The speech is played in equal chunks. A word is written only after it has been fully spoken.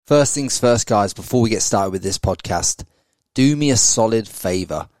First things first, guys, before we get started with this podcast, do me a solid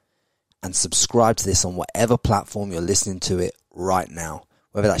favor and subscribe to this on whatever platform you're listening to it right now.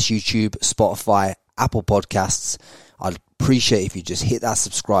 Whether that's YouTube, Spotify, Apple Podcasts, I'd appreciate if you just hit that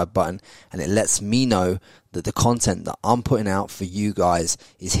subscribe button, and it lets me know that the content that I'm putting out for you guys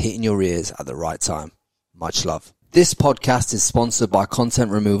is hitting your ears at the right time. Much love. This podcast is sponsored by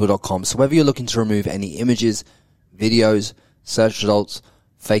contentremoval.com. So whether you're looking to remove any images, videos, search results,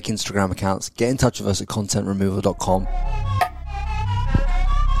 fake Instagram accounts, get in touch with us at contentremoval.com.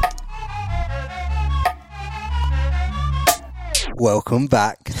 Welcome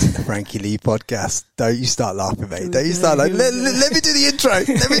back to the Frankie Lee podcast. Don't you start laughing, mate. Don't you start like, let me do the intro. Let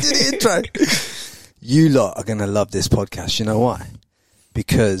me do the intro. You lot are going to love this podcast. You know why?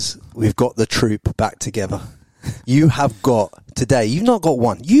 Because we've got the troupe back together. You have got today. You've not got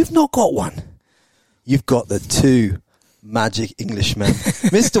one. You've got the two magic Englishmen.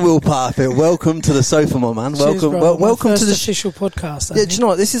 Mr. Will Parfitt, welcome to the sofa, my man. Cheers, welcome to the official podcast. Do you know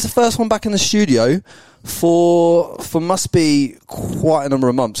what? This is the first one back in the studio for must be quite a number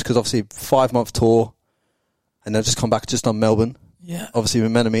of months, because obviously 5-month tour, and then just come back just on Melbourne. Yeah. Obviously we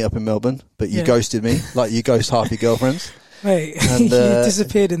were meant to meet up in Melbourne, but you ghosted me like you ghost half your girlfriends. Mate, and, you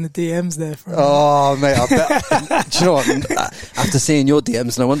disappeared in the DMs there for a minute. Oh, mate, I bet. Do you know what? After seeing your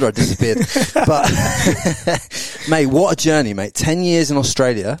DMs, no wonder I disappeared. But, mate, what a journey, mate. 10 years in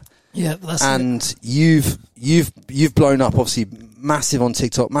Australia. Yeah, that's and it. You've blown up, obviously, massive on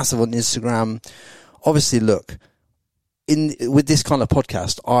TikTok, massive on Instagram. Obviously, look, with this kind of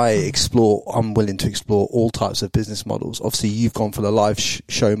podcast, I'm willing to explore all types of business models. Obviously, you've gone for the live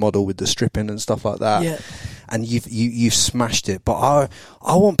show model with the stripping and stuff like that. Yeah. And you've smashed it. But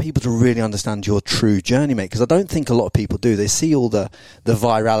I want people to really understand your true journey, mate, because I don't think a lot of people do. They see all the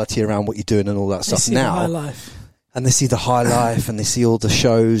virality around what you're doing and all that stuff now. The high life. And they see the high life, and they see all the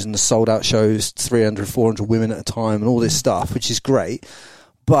shows and the sold out shows, 300, 400 women at a time and all this stuff, which is great.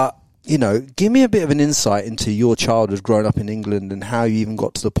 But, you know, give me a bit of an insight into your childhood growing up in England and how you even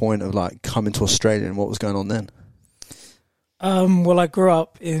got to the point of like coming to Australia and what was going on then. Well, I grew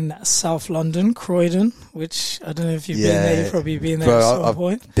up in South London, Croydon, which I don't know if you've been there. You've probably been there at some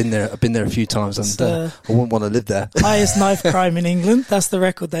point. I've been there a few times, and I wouldn't want to live there. Highest knife crime in England. That's the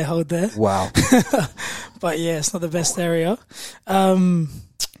record they hold there. Wow. But yeah, it's not the best area.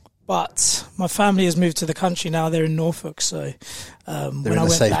 But my family has moved to the country now. They're in Norfolk, so when I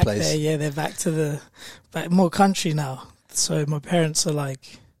went back there, they're back to more country now. So my parents are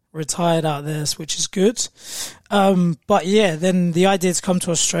like retired out there, which is good. But yeah, then the idea to come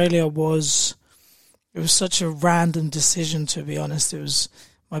to Australia it was such a random decision, to be honest. It was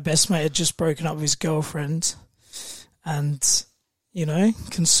my best mate had just broken up with his girlfriend, and you know,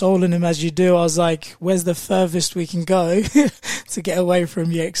 consoling him as you do, I was like, where's the furthest we can go to get away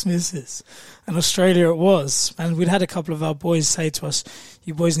from your ex-missus? And Australia it was. And we'd had a couple of our boys say to us,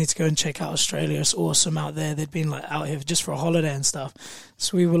 you boys need to go and check out Australia. It's awesome out there. They'd been like out here just for a holiday and stuff.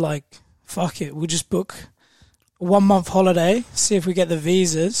 So we were like, fuck it. We'll just book a 1-month holiday, see if we get the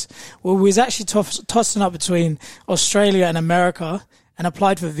visas. Well, we was actually tossing up between Australia and America and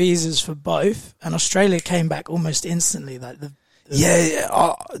applied for visas for both. And Australia came back almost instantly. Like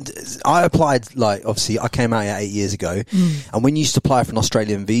I applied, like, obviously I came out here 8 years ago, and when you used to apply for an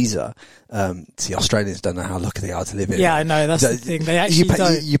Australian visa, see, Australians don't know how lucky they are to live here. Yeah, I know, that's the thing. They actually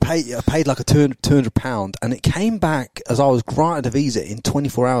I paid like a £200, and it came back as I was granted a visa in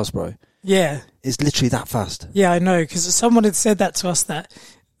 24 hours, bro. Yeah. It's literally that fast. Yeah, I know, because someone had said that to us that,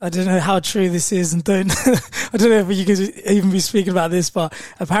 I don't know how true this is, and I don't know if you could even be speaking about this, but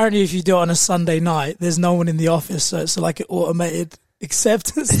apparently if you do it on a Sunday night, there's no one in the office, so it's like an automated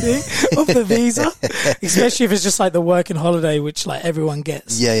acceptance thing of the visa, especially if it's just like the working holiday, which like everyone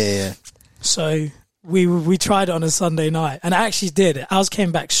gets. Yeah. So we tried it on a Sunday night, and I actually did it. Ours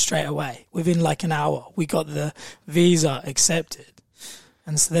came back straight away. Within like an hour, we got the visa accepted.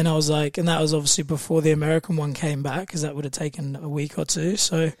 And so then I was like, and that was obviously before the American one came back, because that would have taken a week or two.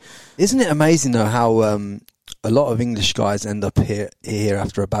 So, isn't it amazing though how a lot of English guys end up here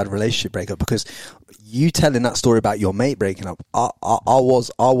after a bad relationship breakup? Because you telling that story about your mate breaking up, I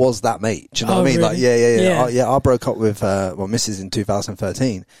was that mate. Do you know what I mean? Really? Like, I broke up with my missus in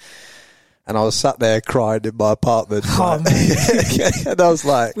 2013. And I was sat there crying in my apartment. Oh, like, and I was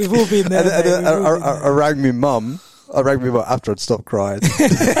like, we've all been there. And I rang my mum. After I'd stopped crying. In between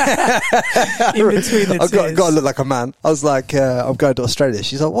the I've got to look like a man. I was like, I'm going to Australia.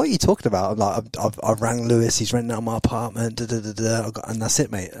 She's like, what are you talking about? I'm like, I've rang Lewis. He's renting out my apartment. And that's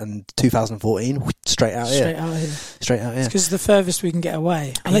it, mate. And 2014, straight out here. Straight out here. It's because the furthest we can get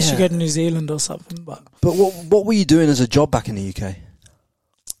away. Unless you go to New Zealand or something. But what were you doing as a job back in the UK?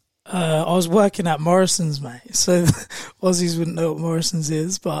 I was working at Morrison's, mate. So Aussies wouldn't know what Morrison's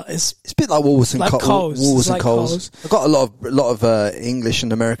is, but it's a bit like Woolworths and Coles. Woolworths and Coles. I've got a lot of English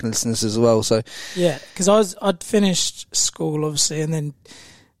and American listeners as well. So yeah, because I'd finished school obviously, and then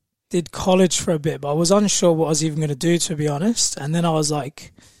did college for a bit, but I was unsure what I was even going to do, to be honest. And then I was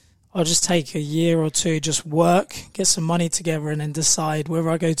like, I'll just take a year or two, just work, get some money together, and then decide whether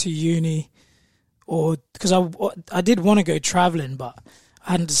I go to uni or because I did want to go traveling, but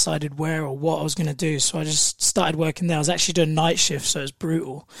I hadn't decided where or what I was going to do. So I just started working there. I was actually doing night shift, so it was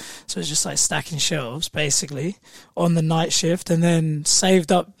brutal. So it was just like stacking shelves basically on the night shift, and then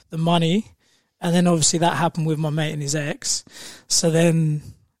saved up the money. And then obviously that happened with my mate and his ex. So then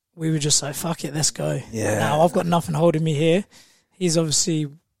we were just like, fuck it, let's go. Yeah. Now I've got nothing holding me here. He's obviously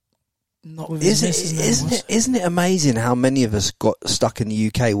not with his missus. Isn't it amazing how many of us got stuck in the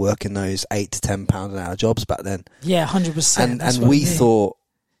UK working those £8 to £10 an hour jobs back then? Yeah, 100%. And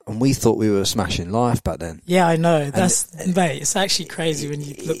we thought we were smashing life back then. Yeah, I know. Mate, it's actually crazy when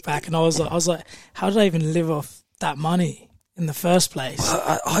you look back. And I was like, how did I even live off that money in the first place?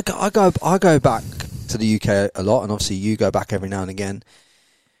 I go back to the UK a lot, and obviously you go back every now and again,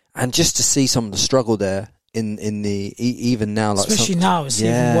 and just to see some of the struggle there. In the even now, like especially now, it's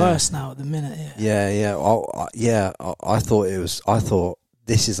even worse now at the minute. I thought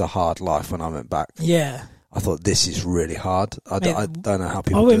this is a hard life when I went back. Yeah, I thought this is really hard. I don't know how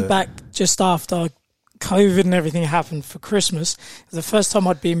people. I went back just after COVID and everything happened for Christmas. It was the first time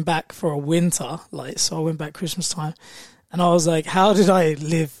I'd been back for a winter, so I went back Christmas time, and I was like, how did I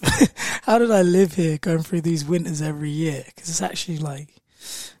live? How did I live here going through these winters every year? Because it's actually like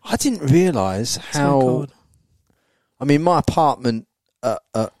I didn't realise how. I mean, my apartment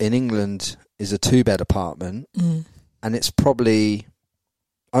in England is a 2-bed apartment, and it's probably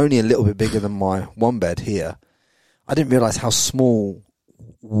only a little bit bigger than my 1-bed here. I didn't realise how small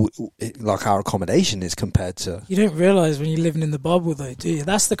our accommodation is compared to. You don't realise when you're living in the bubble, though, do you?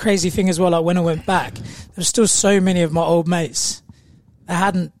 That's the crazy thing as well. Like when I went back, there's still so many of my old mates that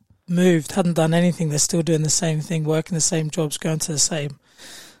hadn't moved, hadn't done anything. They're still doing the same thing, working the same jobs, going to the same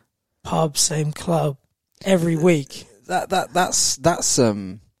pub, same club every week. That's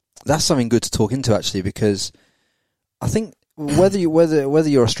something good to talk into, actually, because I think whether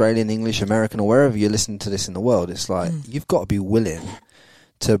you're Australian, English, American, or wherever you're listening to this in the world, it's like you've got to be willing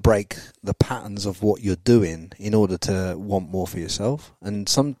to break the patterns of what you're doing in order to want more for yourself. And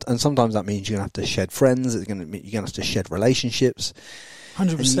sometimes that means you're gonna have to shed friends. You're gonna have to shed relationships.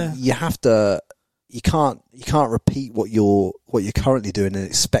 100%. You have to. You can't repeat what you're currently doing and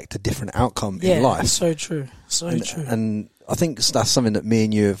expect a different outcome in life. So true. True. And I think that's something that me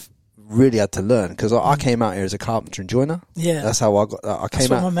and you have really had to learn, because I came out here as a carpenter and joiner. Yeah, that's how I got. That's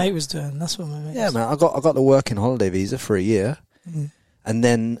what my mate was doing. That's what my mate. Yeah, man. I got the working holiday visa for a year, and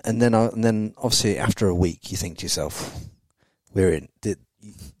then obviously after a week you think to yourself, the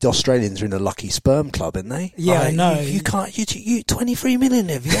Australians are in a lucky sperm club, aren't they? Yeah, I know. You can't. You 23 million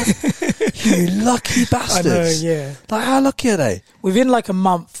of you. You lucky bastards. I know. Yeah. Like, how lucky are they? Within like a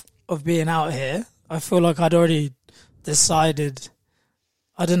month of being out here, I feel like I'd already decided.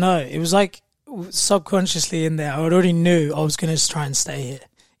 I don't know. It was like subconsciously in there. I already knew I was going to try and stay here,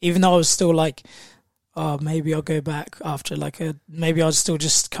 even though I was still like, oh, maybe I'll go back after maybe I'll still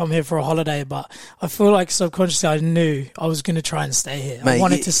just come here for a holiday. But I feel like subconsciously I knew I was going to try and stay here. Mate, I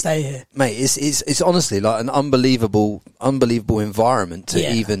wanted to stay here. Mate, it's honestly like an unbelievable environment to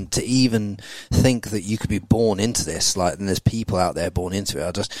even think that you could be born into this. Like, and there's people out there born into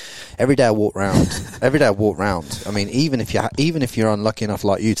it. Every day I walk around. I mean, even if you're unlucky enough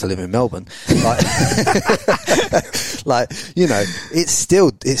like you to live in Melbourne, it's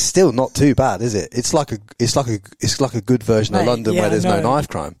still not too bad, is it? It's like a good version of London where there's no knife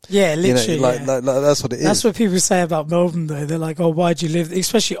crime. Yeah, literally. Like that's what it is. That's what people say about Melbourne, though. They're like, "Oh, why'd you live?"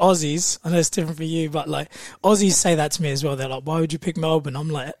 Especially Aussies. I know it's different for you, but like Aussies say that to me as well. They're like, "Why would you pick Melbourne?" I'm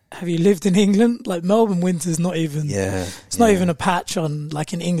like, "Have you lived in England? Like Melbourne winter's not even. It's not even a patch on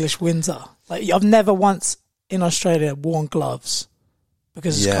like an English winter. Like I've never once in Australia worn gloves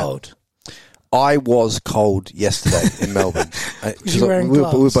because it's cold." I was cold yesterday in Melbourne. We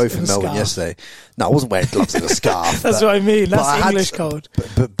were both in Melbourne yesterday. No, I wasn't wearing gloves and a scarf. That's what I mean. That's English cold.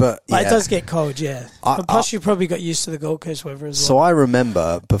 But it does get cold, yeah. But plus you probably got used to the Gold Coast weather as well. So I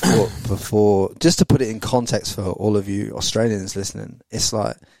remember before, just to put it in context for all of you Australians listening, it's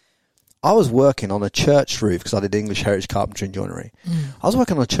like, I was working on a church roof because I did English Heritage Carpentry and Joinery. I was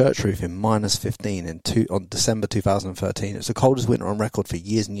working on a church roof in -15 on December 2013. It was the coldest winter on record for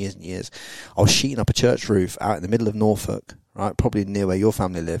years and years and years. I was sheeting up a church roof out in the middle of Norfolk right? Probably near where your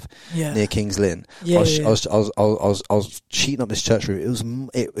family live, near King's Lynn. Yeah, I was sheeting up this church roof.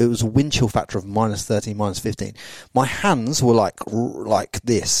 It was a wind chill factor of -13, -15. My hands were like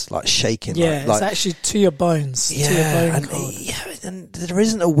this, like shaking. Yeah, it's actually to your bones. Yeah, to your bone and there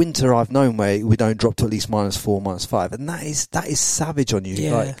isn't a winter I've known where we don't drop to at least -4, -5, and that is savage on you.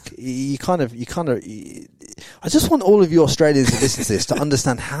 Yeah. Like you kind of. I just want all of you Australians to listen to this to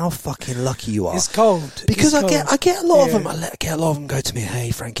understand how fucking lucky you are. It's cold. Because I get a lot of them. I get a lot of them go to me,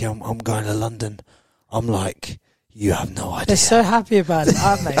 "Hey Frankie, I'm going to London." I'm like, "You have no idea." They're so happy about it,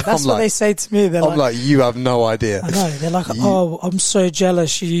 aren't they? That's what they say to me. I'm like, "You have no idea." I know. They're like, "Oh, I'm so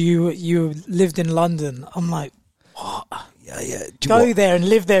jealous. You lived in London." I'm like, "What?" Yeah. Go there and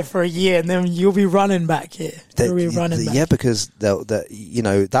live there for a year, and then you'll be running back here. You'll be running back. Yeah, because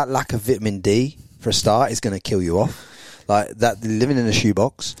that lack of vitamin D for a start is going to kill you off. Like that, living in a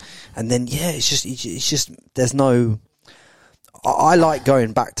shoebox, and then it's just there's no. I like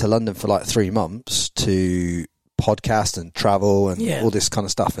going back to London for like 3 months to podcast and travel and all this kind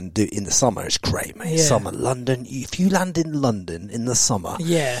of stuff, and do in the summer. It's great, mate. Yeah. Summer London. If you land in London in the summer,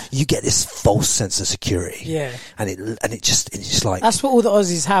 you get this false sense of security. Yeah, and it's just like that's what all the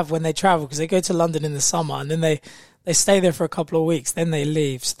Aussies have when they travel, because they go to London in the summer and then they stay there for a couple of weeks, then they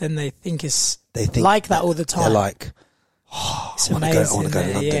leave. Then they think like that all the time. They're like, "Oh, I want to go to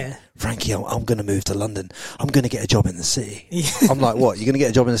London." Yeah. Frankie, I'm going to move to London. I'm going to get a job in the city. I'm like, what? You're going to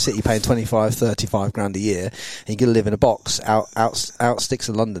get a job in the city paying 25, 35 grand a year, and you're going to live in a box out sticks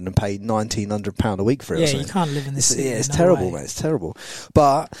of London and pay £1,900 a week for it. Yeah, you can't live in the city. Yeah, it's terrible, mate. It's terrible.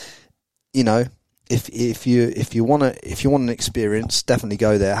 But if you want an experience, definitely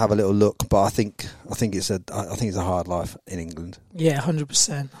go there, have a little look. But I think it's a hard life in England. Yeah,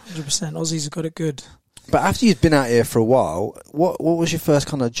 100%. Aussies have got it good. But after you've been out here for a while, what was your first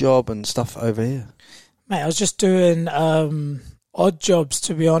kind of job and stuff over here? Mate, I was just doing odd jobs,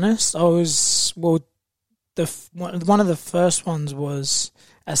 to be honest. I was one of the first ones was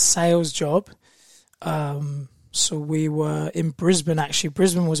a sales job. So we were in Brisbane. Actually,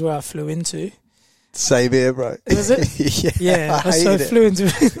 Brisbane was where I flew into. Same here, bro. Was it? Yeah. I flew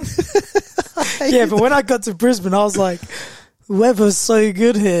into. Yeah, but when I got to Brisbane, I was like, the weather's so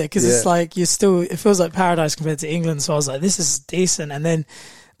good here, because it's like it feels like paradise compared to England. So I was like, this is decent. And then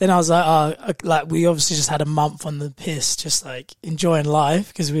I was like, we obviously just had a month on the piss, just like enjoying life,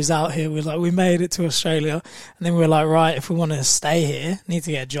 because we was out here. We made it to Australia, and then we were like, right, if we want to stay here, need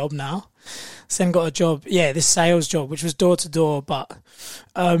to get a job now. So then got a job, this sales job, which was door to door, but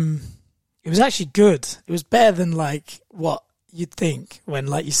it was actually good. It was better than like what you'd think when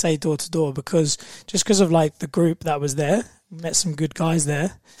like you say door to door, because of like the group that was there. Met some good guys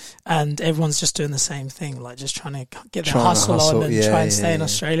there, and everyone's just doing the same thing, like just trying to get their hustle on and try and stay in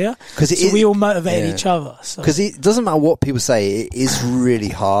Australia. So we all motivated each other. Because it doesn't matter what people say, it is really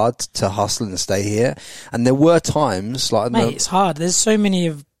hard to hustle and stay here. And there were times like, it's hard. There's so many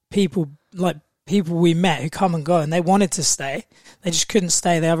of people we met who come and go, and they wanted to stay, they just couldn't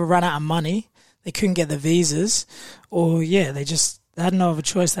stay. They either ran out of money, they couldn't get the visas, or they had no other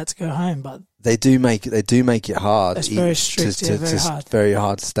choice. They had to go home. But they do make it hard. It's very strict. Very hard. Very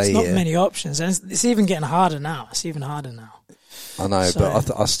hard to stay here. Not many options, and it's even getting harder now. I know,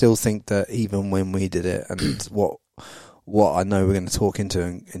 but I still think that even when we did it, and what I know we're going to talk into,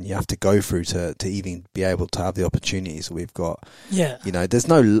 and you have to go through to even be able to have the opportunities we've got. Yeah, there's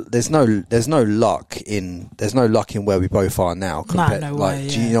no luck in where we both are now. No way.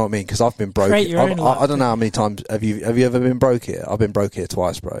 Do you know what I mean? Because I've been broke. I don't know how many times have you ever been broke here? I've been broke here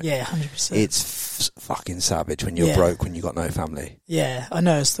twice, bro. Yeah, 100%. It's fucking savage when you're broke, when you got no family. Yeah, I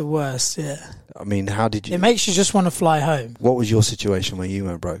know, it's the worst. Yeah. I mean, how did you? It makes you just want to fly home. What was your situation when you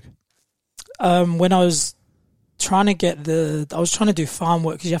went broke? When I was trying to do farm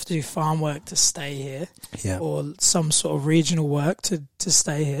work, because you have to do farm work to stay here, or some sort of regional work to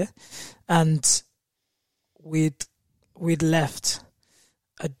stay here, and we'd left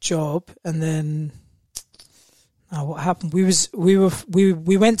a job, and then what happened?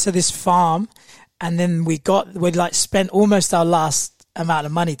 We went to this farm, and then we'd like spent almost our last amount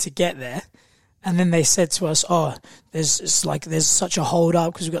of money to get there. And then they said to us, there's such a hold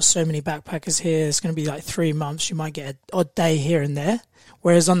up because we've got so many backpackers here. It's going to be like 3 months. You might get an odd day here and there.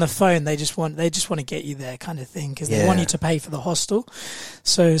 Whereas on the phone, they just want to get you there, kind of thing, because they want you to pay for the hostel.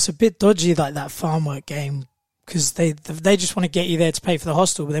 So it's a bit dodgy, like that farm work game, because they just want to get you there to pay for the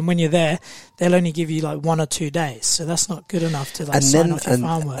hostel. But then when you're there, they'll only give you like 1 or 2 days. So that's not good enough to sign off your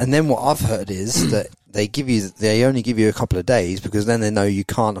farm work. And then what I've heard is that they only give you a couple of days, because then they know you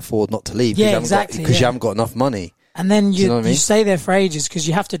can't afford not to leave. Yeah, exactly. Because you haven't got enough money. And then you stay there for ages, because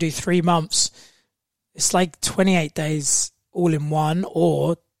you have to do 3 months. It's like 28 days all in one,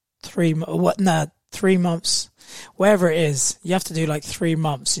 or 3 months, wherever it is. You have to do like 3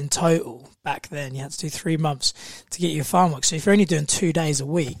 months in total. Back then, you had to do 3 months to get your farm work. So if you're only doing 2 days a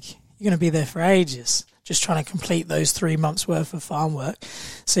week, you're going to be there for ages, just trying to complete those 3 months worth of farm work.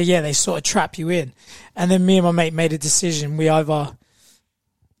 So yeah, they sort of trap you in. And then me and my mate made a decision. We either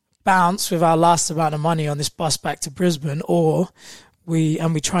bounce with our last amount of money on this bus back to Brisbane, or we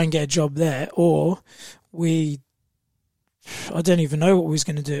try and get a job there, or I don't even know what we was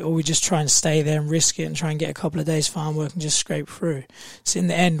going to do, or we just try and stay there and risk it and try and get a couple of days farm work and just scrape through. So in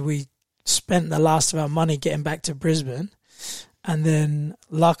the end, we spent the last of our money getting back to Brisbane, and then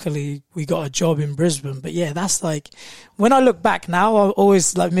luckily we got a job in Brisbane. But yeah, that's like, when I look back now, I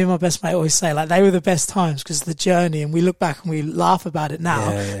always, like, me and my best mate always say, like, they were the best times because of the journey, and we look back and we laugh about it now.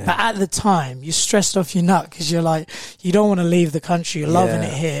 Yeah. But at the time, you're stressed off your nut because you're like, you don't want to leave the country, you're loving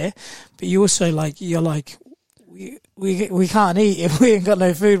it here, but you also like, you're like, we can't eat if we ain't got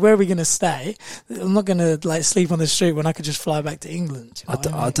no food. Where are we going to stay? I'm not going to like sleep on the street when I could just fly back to England. You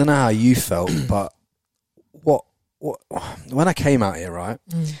know I don't know how you felt, but what when I came out here, right,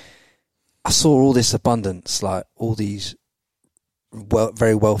 I saw all this abundance, like all these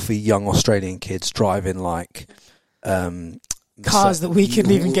very wealthy young Australian kids driving like cars that we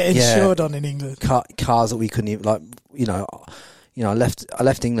couldn't even get insured on in England. Cars that we couldn't even, like, you know, I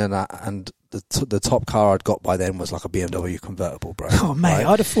left England and the top car I'd got by then was like a BMW convertible, bro. Oh mate, right?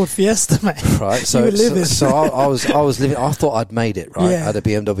 I'd have Ford Fiesta, mate. Right, so I was living. I thought I'd made it, right? I had a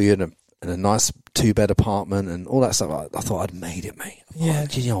BMW and a nice 2-bed apartment and all that stuff. I thought I'd made it, mate. Yeah.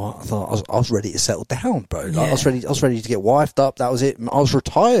 You know what? I thought I was ready to settle down, bro. Like, I was ready to get wifed up. That was it. I was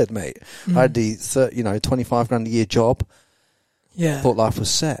retired, mate. I had the 25 grand a year job. Yeah. Thought life was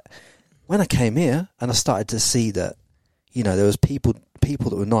set. When I came here and I started to see that, you know, there was people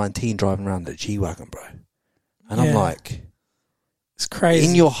that were 19 driving around a G-Wagon, bro. And I'm like, it's crazy.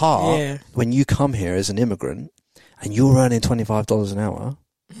 In your heart, when you come here as an immigrant and you're earning $25 an hour,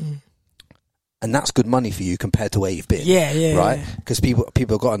 and that's good money for you compared to where you've been. Right? Because people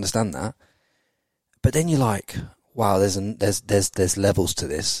have got to understand that. But then you're like, wow, there's levels to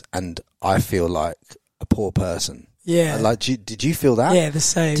this, and I feel like a poor person. Yeah. Like, did you feel that? Yeah, the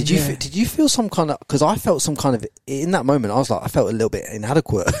same. Did you feel some kind of, because I felt some kind of, in that moment, I felt a little bit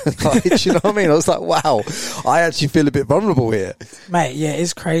inadequate. Like, do you know what I mean? I was like, wow, I actually feel a bit vulnerable here. Mate, yeah,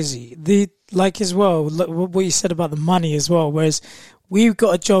 it's crazy. As well, what you said about the money as well, whereas we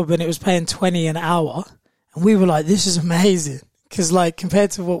got a job and it was paying 20 an hour, and we were like, this is amazing. Because, like,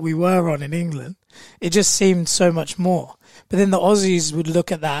 compared to what we were on in England, it just seemed so much more. But then the Aussies would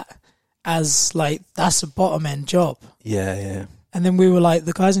look at that as like, that's a bottom end job. Yeah. And then we were like,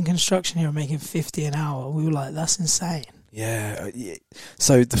 the guys in construction here are making 50 an hour. We were like, that's insane. Yeah.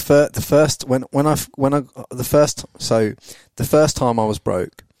 So the first time I was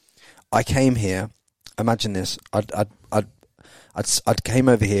broke, I came here. Imagine this. I'd came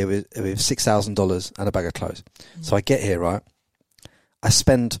over here with $6,000 and a bag of clothes. So I get here, right? I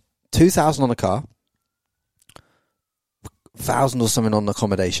spend $2,000 on a car, $1,000 or something on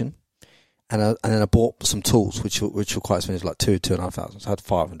accommodation. And then I bought some tools, which were quite expensive, like $2,500. So I had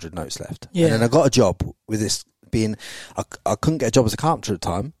 500 notes left. Yeah. And then I got a job with this being, I couldn't get a job as a carpenter at the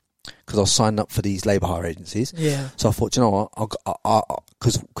time because I was signed up for these labour hire agencies. Yeah. So I thought, you know what,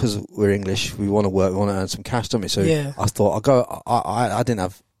 because we're English, we want to work, we want to earn some cash, don't we? So I thought I didn't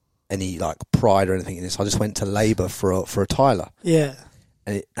have any like pride or anything in this. I just went to labour for a tiler. Yeah.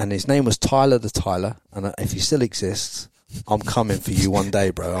 And his name was Tyler the Tiler, and if he still exists, I'm coming for you one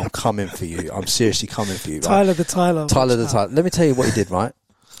day, bro. I'm coming for you. I'm seriously coming for you. Right? Tyler the Tiler. Let me tell you what he did, right?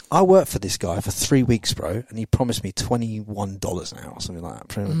 I worked for this guy for 3 weeks, bro, and he promised me $21 an hour, something like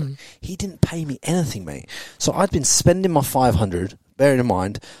that. He didn't pay me anything, mate. So I'd been spending my $500, bearing in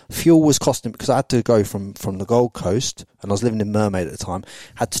mind, fuel was costing, because I had to go from the Gold Coast, and I was living in Mermaid at the time,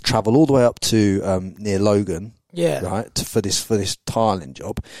 had to travel all the way up to near Logan, right, for this tiling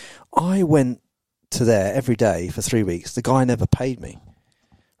job. I went to there every day for 3 weeks. The guy never paid me,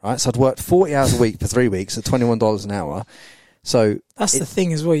 right? So I'd worked 40 hours a week for 3 weeks at $21 an hour. So that's the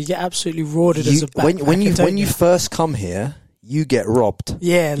thing as well. You get absolutely rorted as a backpacker. When you first come here, you get robbed.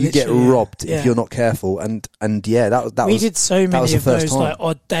 Yeah, you get robbed if you're not careful. And that we did so many of those like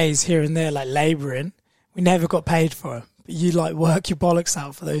odd days here and there, like labouring. We never got paid for them. But you like work your bollocks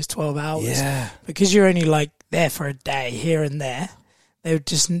out for those 12 hours. Yeah, because you're only like there for a day here and there. They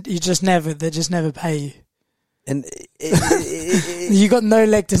just never pay you. And you got no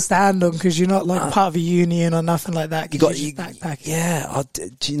leg to stand on because you're not like part of a union or nothing like that. You backpacking. Yeah,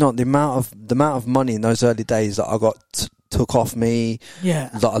 do you know the amount of money in those early days that I got took off me. Yeah.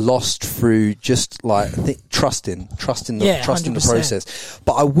 That I lost through just like trusting the process.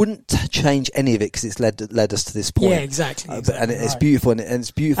 But I wouldn't change any of it because it's led us to this point. Yeah, exactly. And it's beautiful, and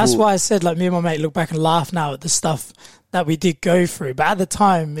it's beautiful. That's why I said, like, me and my mate look back and laugh now at the stuff that we did go through, but at the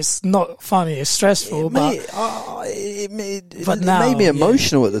time it's not funny, it's stressful. It made me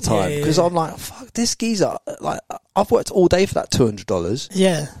emotional at the time because I'm like, fuck, this geezer, like, I've worked all day for that $200.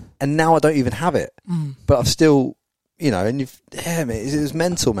 Yeah. And now I don't even have it. But I've still, you know, and it was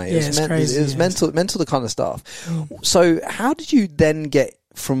mental, mate. Yeah, it was mental, the kind of stuff. So how did you then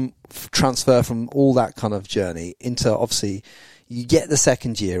transfer from all that kind of journey into, obviously, you get the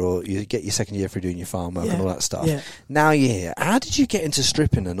second year, or you get your second year for doing your farm work and all that stuff. Yeah. Now you're here. How did you get into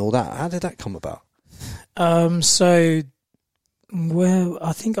stripping and all that? How did that come about? So, well,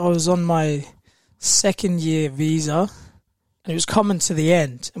 I think I was on my second year visa, and it was coming to the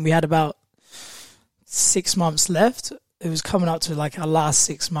end, and we had about 6 months left. It was coming up to like our last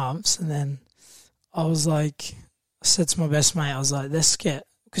 6 months, and then I said to my best mate, I was like, let's get,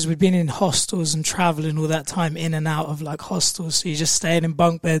 because we'd been in hostels and traveling all that time in and out of like hostels. So you're just staying in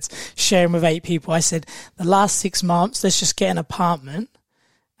bunk beds, sharing with 8 people. I said, the last 6 months, let's just get an apartment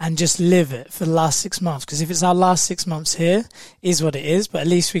and just live it for the last 6 months. Because if it's our last 6 months here, is what it is. But at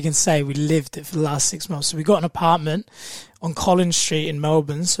least we can say we lived it for the last 6 months. So we got an apartment on Collins Street in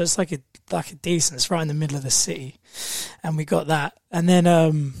Melbourne. So it's like a decent, it's right in the middle of the city. And we got that. And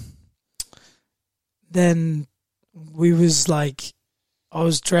then we was like, I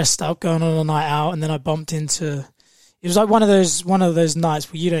was dressed up going on a night out, and then I bumped into, it was like one of those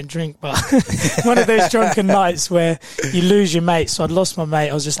nights where you don't drink, but one of those drunken nights where you lose your mate. So I'd lost my mate.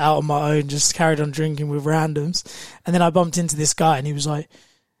 I was just out on my own, just carried on drinking with randoms. And then I bumped into this guy, and he was like,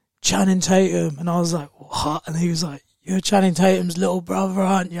 Channing Tatum. And I was like, what? And he was like, you're Channing Tatum's little brother,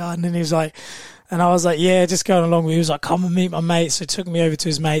 aren't you? And then he was like, and I was like, yeah, just going along with. He was like, come and meet my mates. So he took me over to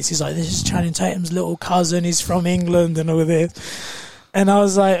his mates. He's like, this is Channing Tatum's little cousin. He's from England and all this. And I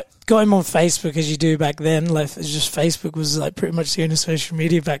was like, got him on Facebook, as you do back then. Like, it's just Facebook was like pretty much the only social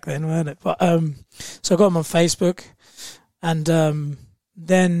media back then, weren't it? But so I got him on Facebook, and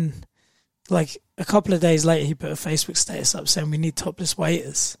then like a couple of days later, he put a Facebook status up saying we need topless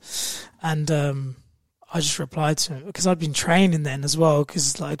waiters, and I just replied to him because I'd been training then as well,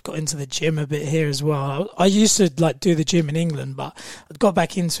 because like, I'd got into the gym a bit here as well. I used to like do the gym in England, but I'd got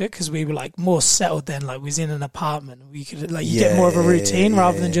back into it because we were like more settled then. Like, we was in an apartment. We could like, you get more of a routine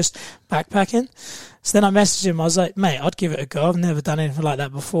rather than just backpacking. So then I messaged him. I was like, mate, I'd give it a go. I've never done anything like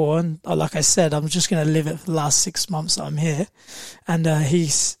that before. And like I said, I'm just going to live it for the last 6 months that I'm here. And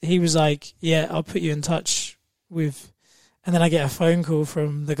he was like, yeah, I'll put you in touch with. And then I get a phone call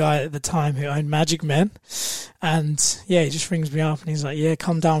from the guy at the time who owned Magic Men. And yeah, he just rings me up and he's like, yeah,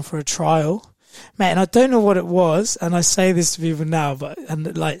 come down for a trial. Mate, and I don't know what it was. And I say this to people now,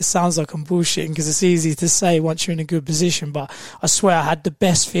 and like, it sounds like I'm bullshitting because it's easy to say once you're in a good position. But I swear I had the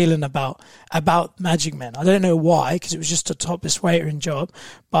best feeling about Magic Men. I don't know why, because it was just a topless waitering job.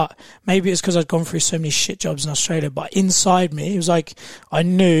 But maybe it's because I'd gone through so many shit jobs in Australia. But inside me, it was like I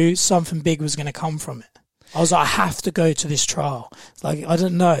knew something big was going to come from it. I was like, I have to go to this trial. It's like, I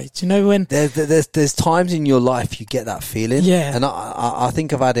don't know. Do you know when there's times in your life you get that feeling? Yeah. And I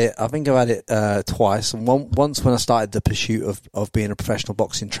think I've had it twice. And once when I started the pursuit of being a professional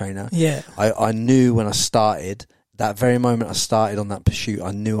boxing trainer. Yeah. I knew when I started, that very moment I started on that pursuit,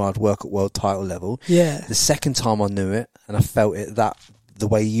 I knew I'd work at world title level. Yeah. The second time I knew it and I felt it, that the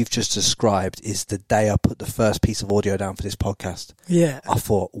way you've just described, is the day I put the first piece of audio down for this podcast. Yeah. I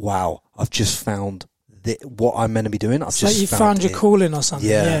thought, wow, I've just found what I'm meant to be doing. It's like you found your calling or something.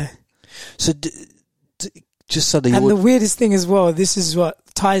 Yeah. So just so and the weirdest thing as well, this is what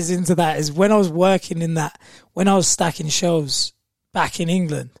ties into that, is when I was working in that, when I was stacking shelves back in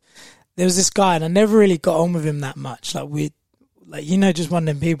England, there was this guy and I never really got on with him that much. Like, just one of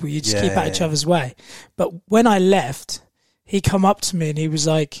them people, you just keep out each other's way. But when I left, he come up to me and he was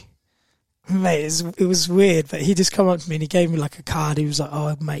like, mate, it was weird, but he just come up to me and he gave me like a card. He was like,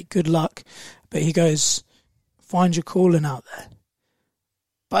 oh mate, good luck. But he goes, find your calling out there.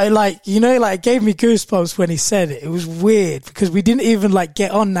 But it gave me goosebumps when he said it. It was weird because we didn't even like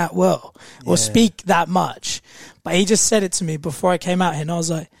get on that well or speak that much. But he just said it to me before I came out here, and I was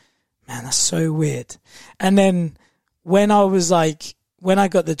like, man, that's so weird. And then when I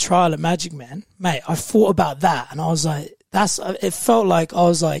got the trial at Magic Man, mate, I thought about that and I was like, it felt like I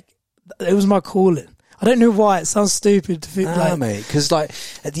was like, it was my calling. I don't know why. It sounds stupid to feel mate, because like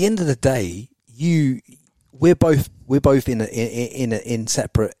at the end of the day, we're both we're both in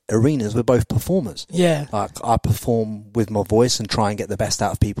separate arenas. We're both performers. Yeah. Like I perform with my voice and try and get the best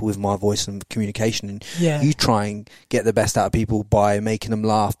out of people with my voice and communication. And you try and get the best out of people by making them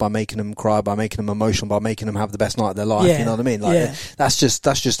laugh, by making them cry, by making them emotional, by making them have the best night of their life. You know what I mean? Like that's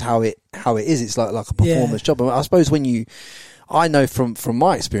just how it is. It's like a performance job. I suppose I know from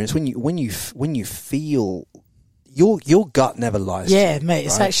my experience, when you feel your gut never lies. Yeah, mate,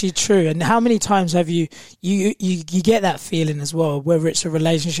 it's actually true. And how many times have you get that feeling as well, whether it's a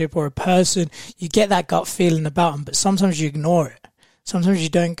relationship or a person, you get that gut feeling about them, but sometimes you ignore it. Sometimes you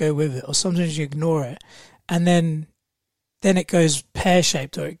don't go with it, or sometimes you ignore it. And then it goes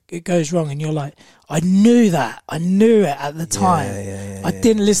pear-shaped, or it goes wrong, and you're like, I knew it at the time. I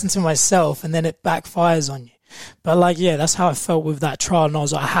didn't listen to myself, and then it backfires on you. But that's how I felt with that trial, and I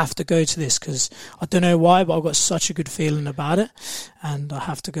was like, I have to go to this because I don't know why, but I've got such a good feeling about it, and I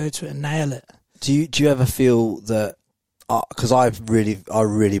have to go to it and nail it. Do you ever feel that? Because I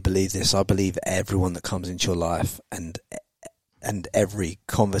really believe this. I believe everyone that comes into your life and every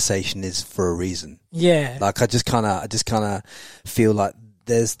conversation is for a reason. Yeah. Like I just kind of feel like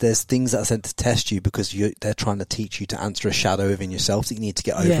there's things that are sent to test you because they're trying to teach you to answer a shadow within yourself that you need to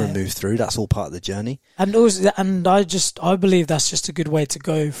get over and move through. That's all part of the journey. And also, I believe that's just a good way to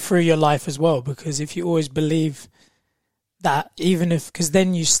go through your life as well, because if you always believe that, because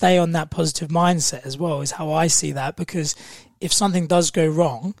then you stay on that positive mindset as well, is how I see that. Because if something does go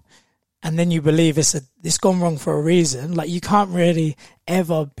wrong, and then you believe it's gone wrong for a reason, like you can't really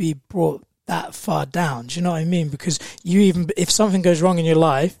ever be brought that far down. Do you know what I mean? Because if something goes wrong in your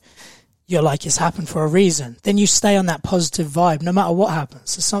life, you're like, it's happened for a reason. Then you stay on that positive vibe no matter what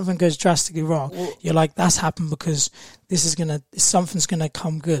happens. If something goes drastically wrong, you're like, that's happened because something's gonna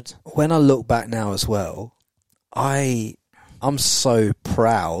come good. When I look back now as well, I'm so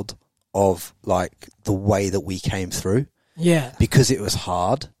proud of like the way that we came through. Yeah. Because it was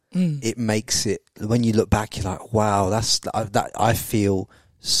hard. It makes it, when you look back, you're like, wow, that I feel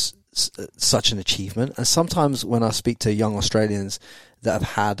such an achievement. And sometimes when I speak to young Australians that have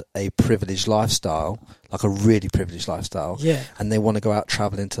had a privileged lifestyle, like a really privileged lifestyle, and they want to go out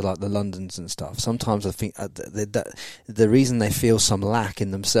traveling to like the Londons and stuff, sometimes I think the reason they feel some lack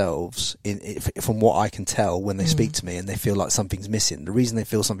in themselves, from what I can tell when they speak to me and they feel like something's missing, the reason they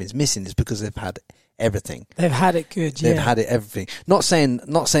feel something's missing is because they've had everything. They've had it good. They've had it everything. Not saying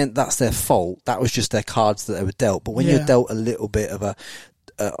that's their fault. That was just their cards that they were dealt. But when you're dealt a little bit of a,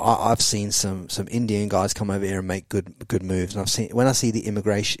 I've seen some Indian guys come over here and make good moves, and when I see the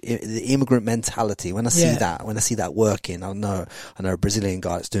immigrant mentality, when I see that working, I know a Brazilian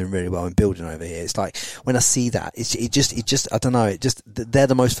guy that's doing really well in building over here. It's like when I see that, it just I don't know, they're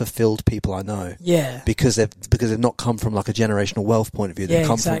the most fulfilled people I know. Yeah, because they've not come from like a generational wealth point of view. They've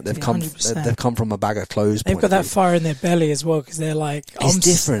come from a bag of clothes. They've got that fire in their belly as well, because they're like, it's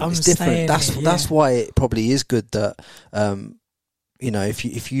different. That's why it probably is good that.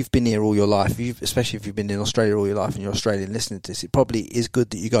 If you've been here all your life, especially if you've been in Australia all your life and you're Australian listening to this, it probably is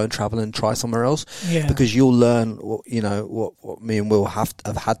good that you go and travel and try somewhere else, because you'll learn what me and Will have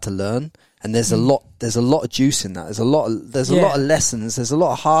had to learn. And there's a lot of juice in that. There's a lot of lessons. There's a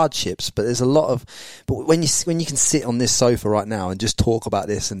lot of hardships, but when you can sit on this sofa right now and just talk about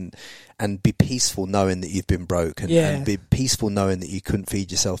this and be peaceful knowing that you've been broke and be peaceful knowing that you couldn't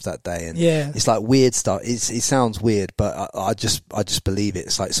feed yourself that day. And it's like weird stuff. It sounds weird, but I just believe it.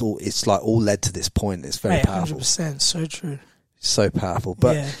 It's like all led to this point. It's very powerful. 100%. So true. So powerful.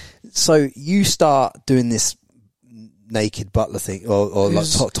 But so you start doing this naked butler thing, or like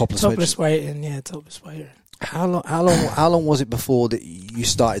topless waiting. Topless waiting. How long was it before that you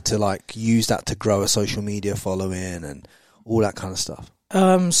started to like use that to grow a social media following and all that kind of stuff?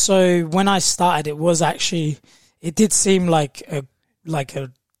 So when I started, it did seem like a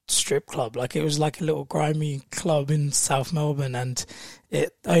strip club. Like it was like a little grimy club in South Melbourne, and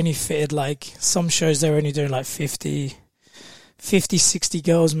it only fitted like some shows. They were only doing like 50, 60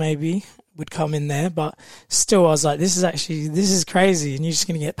 girls maybe would come in there, but still I was like, this is crazy, and you're just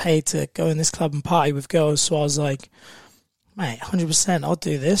going to get paid to go in this club and party with girls. So I was like, mate, 100%, I'll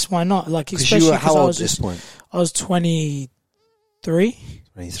do this. Why not? Like, especially you were how old at this point? I was 23,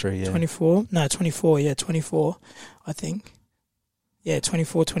 24, no, 24, 24, I think.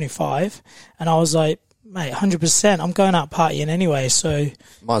 24, 25. And I was like, mate, 100%, I'm going out partying anyway, so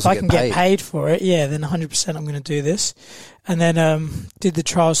if I can get paid for it, then 100% I'm going to do this. And then did the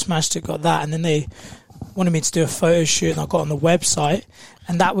trial, smashed it, got that, and then they wanted me to do a photo shoot, and I got on the website,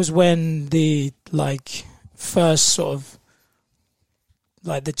 and that was when the first sort of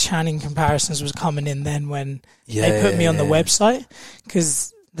like the Channing comparisons was coming in. Then when they put me on the website,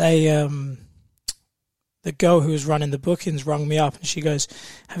 because they the girl who was running the bookings rung me up and she goes,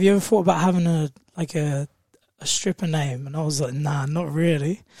 have you ever thought about having a stripper name? And I was like, nah, not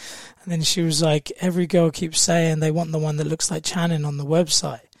really. And then she was like, every girl keeps saying they want the one that looks like Channing on the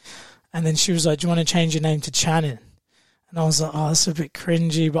website. And then she was like, do you want to change your name to Channing? And I was like, oh, that's a bit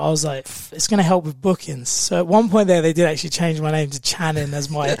cringy, but I was like, it's going to help with bookings. So at one point there, they did actually change my name to Channing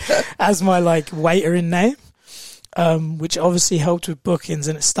as my like waitering name. Which obviously helped with bookings,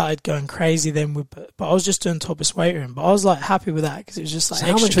 and it started going crazy then. But I was just doing topless waitering, but I was like happy with that because it was just like so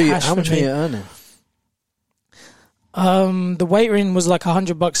extra cash. How much were you earning? The waitering was like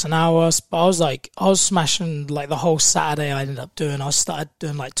 $100 an hour, but I was smashing like the whole Saturday. I ended up doing. I started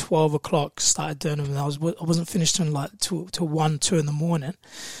doing like 12 o'clock. Started doing them, and I wasn't finished until like till 1, 2 in the morning.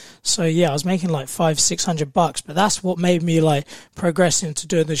 So yeah, I was making like $500-600, but that's what made me like progress into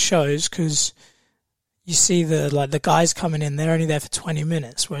doing the shows because. You see the guys coming in, they're only there for 20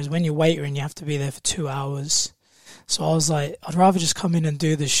 minutes, whereas when you're waitering, you have to be there for 2 hours. So I was like, I'd rather just come in and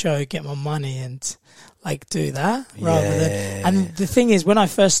do the show, get my money and like do that rather than. And the thing is, when I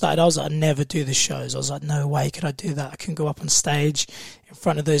first started, I was like, I'd never do the shows. I was like, no way could I do that. I can go up on stage in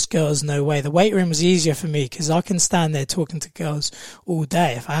front of those girls. No way. The waiting room was easier for me because I can stand there talking to girls all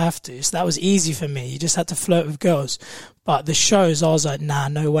day if I have to. So that was easy for me. You just had to flirt with girls. But the shows, I was like, nah,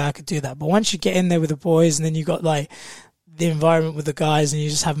 no way I could do that. But once you get in there with the boys and then you got like the environment with the guys and you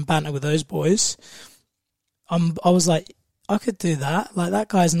just having banter with those boys, I was like, I could do that. Like that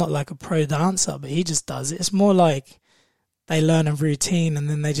guy's not like a pro dancer, but he just does it. It's more like they learn a routine and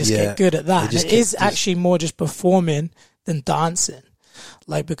then they just get good at that. It is actually more just performing than dancing.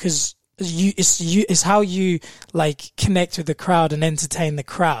 Like because it's how you like connect with the crowd and entertain the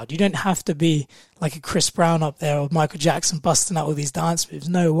crowd. You don't have to be like a Chris Brown up there or Michael Jackson busting out all these dance moves.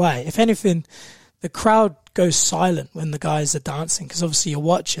 No way. If anything, the crowd goes silent when the guys are dancing because obviously you're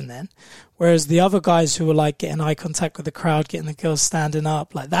watching then. Whereas the other guys who were like getting eye contact with the crowd, getting the girls standing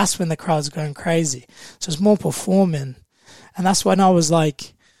up, like that's when the crowd's going crazy. So it's more performing. And that's when I was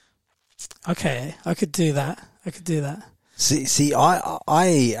like, okay, I could do that. See,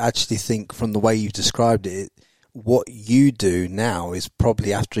 I actually think from the way you've described it, what you do now is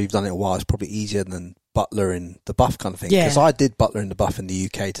probably, after you've done it a while, it's probably easier than butler in the buff kind of thing. Because I did butler in the buff in the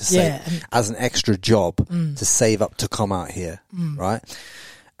UK to save, as an extra job to save up to come out here, right?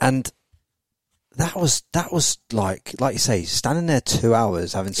 And that was like you say, standing there 2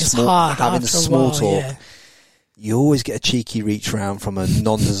 hours having small talk. Yeah. You always get a cheeky reach round from a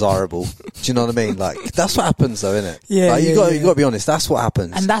non-desirable. Do you know what I mean? Like that's what happens, though, isn't it? Yeah, like, you got to be honest. That's what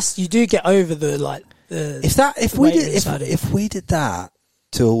happens, and you do get over the like. If we did that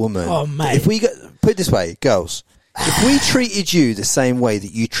to a woman, oh mate, put it this way, girls, if we treated you the same way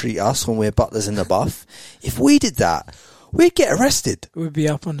that you treat us when we're butlers in the buff, if we did that, we'd get arrested. We'd be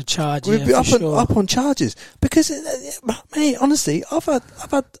up on the charge. We'd be up on charges because, mate, honestly,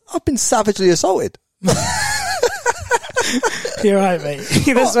 I've been savagely assaulted. You're right, mate.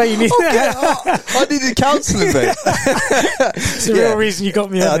 That's why you need. I needed counselling, mate. It's the real reason you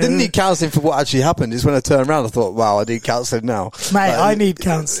got me. I didn't need counselling for what actually happened. It's when I turned around, I thought, "Wow, I need counselling now." Mate, I need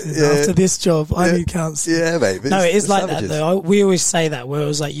counselling after this job. I need counselling. Yeah, mate. No, it is like savages. That though. We always say that where it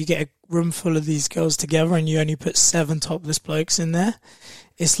was like you get a room full of these girls together and you only put 7 topless blokes in there.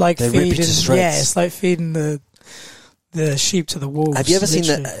 It's like feeding. It's like feeding the sheep to the wolves. Have you ever seen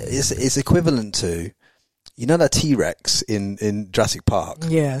that? It's equivalent to. You know that T-Rex in Jurassic Park?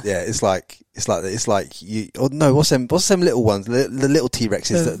 Yeah. Yeah, it's like you. Oh no, what's them little ones? The little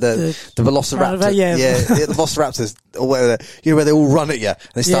T-Rexes, the Velociraptor. The Velociraptors or whatever. You know where they all run at you and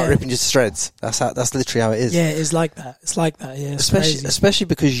they start ripping you to shreds. That's literally how it is. Yeah, it's like that. It's like that. Yeah, especially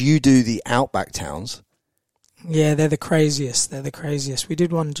because you do the outback towns. Yeah, they're the craziest. We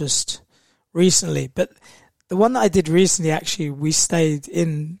did one just recently, but the one that I did recently, actually, we stayed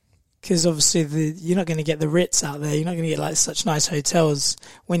in. Because obviously you're not going to get the Ritz out there. You're not going to get like such nice hotels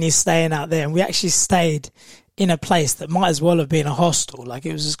when you're staying out there. And we actually stayed in a place that might as well have been a hostel. Like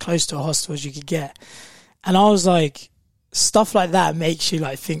it was as close to a hostel as you could get. And I was like, stuff like that makes you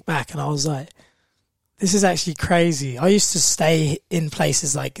like think back. And I was like, this is actually crazy. I used to stay in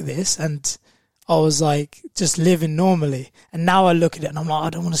places like this and I was like just living normally. And now I look at it and I'm like, I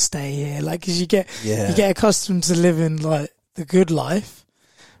don't want to stay here. Like, cause you get accustomed to living like the good life.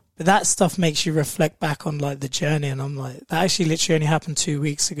 But that stuff makes you reflect back on like the journey, and I'm like, that actually literally only happened 2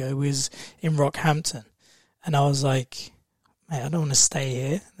 weeks ago. We was in Rockhampton, and I was like, mate, I don't want to stay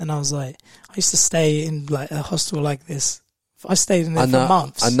here. And I was like, I used to stay in like a hostel like this. I stayed in there for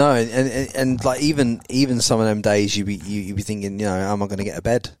months. I know, and like even some of them days you be thinking, you know, am I going to get a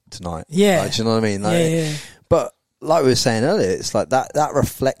bed tonight? Yeah, like, do you know what I mean? Like, yeah. But like we were saying earlier, it's like that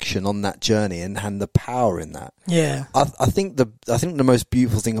reflection on that journey and the power in that. Yeah. I think the most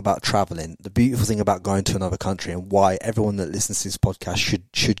beautiful thing about traveling, the beautiful thing about going to another country, and why everyone that listens to this podcast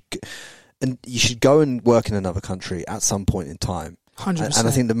should and you should go and work in another country at some point in time. 100%. And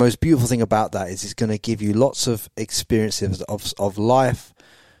I think the most beautiful thing about that is it's going to give you lots of experiences of life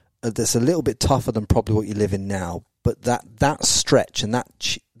that's a little bit tougher than probably what you live in now. But that stretch and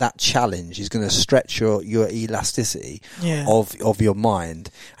that challenge is going to stretch your elasticity of your mind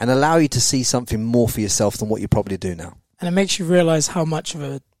and allow you to see something more for yourself than what you probably do now. And it makes you realise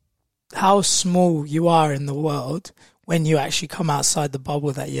how small you are in the world when you actually come outside the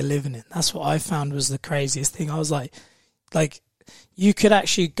bubble that you're living in. That's what I found was the craziest thing. I was like you could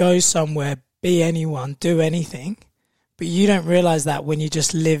actually go somewhere, be anyone, do anything, but you don't realise that when you're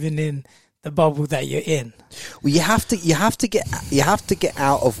just living in the bubble that you're in. Well, you have to get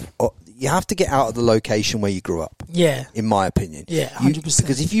out of the location where you grew up. Yeah. In my opinion. Yeah, 100%.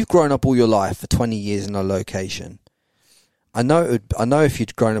 Because if you've grown up all your life for 20 years in a location, I know if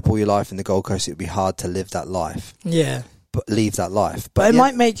you'd grown up all your life in the Gold Coast, it would be hard to live that life. Yeah. But leave that life. But it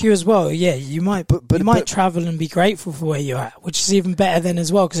might make you as well. Yeah, you might. You might travel and be grateful for where you're at, which is even better than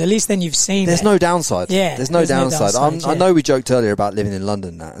as well, because at least then you've seen. There's no downside. Yeah, there's no downside. I know we joked earlier about living in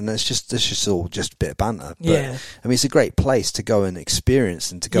London, and it's just all just a bit of banter. But, yeah. I mean, it's a great place to go and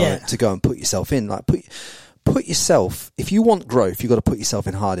experience and to go and put yourself in. Like put yourself. If you want growth, you've got to put yourself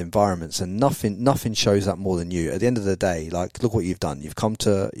in hard environments, and nothing shows that more than you. At the end of the day, like, look what you've done. You've come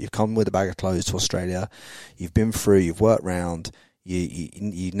with a bag of clothes to Australia. You've been through. You've worked round.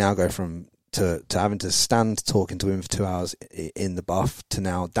 You now go to having to stand talking to women for 2 hours in the buff to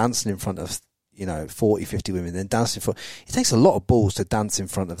now dancing in front of 40, 50 women, then dancing for. It takes a lot of balls to dance in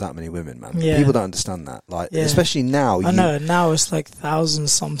front of that many women, man. Yeah. People don't understand that. Especially now. I know now it's like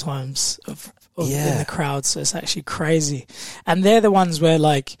thousands sometimes of in the crowd, so it's actually crazy. And they're the ones where,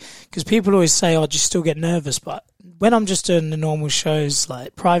 like, because people always say, "Oh, do you still get nervous?" But when I'm just doing the normal shows,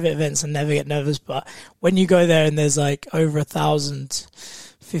 like private events, I never get nervous. But when you go there and there's like over 1,000,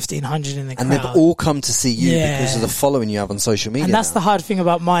 1,500 in the crowd, and they've all come to see you because of the following you have on social media. And that's now. The hard thing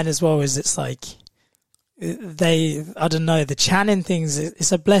about mine as well, is it's like I don't know, the chanting things.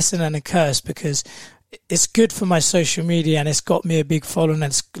 It's a blessing and a curse, because it's good for my social media and it's got me a big following,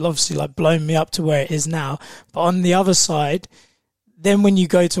 and it's obviously like blown me up to where it is now. But on the other side, then when you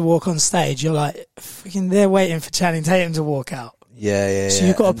go to walk on stage, you're like, freaking, they're waiting for Channing Tatum to walk out. Yeah. So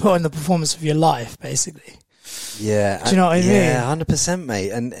you've got to put on the performance of your life, basically. Yeah. Do you know what I mean? Yeah, 100%,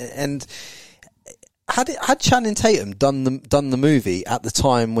 mate. And had Channing Tatum done the movie at the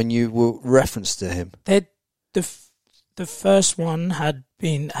time when you were referenced to him? The first one had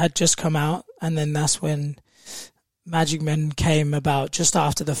just come out, and then that's when Magic Men came about, just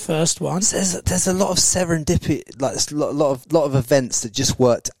after the first one. There's a lot of serendipity, like a lot of events that just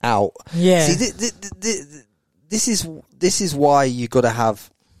worked out. Yeah. See, this is why you got to have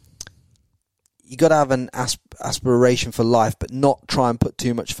an aspiration for life, but not try and put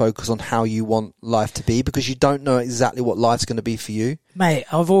too much focus on how you want life to be, because you don't know exactly what life's going to be for you. Mate,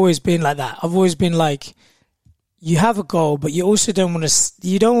 I've always been like that. I've always been like, you have a goal, but you also don't want to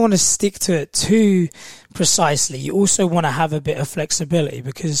stick to it too precisely. You also want to have a bit of flexibility,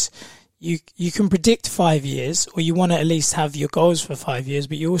 because you can predict 5 years, or you want to at least have your goals for 5 years,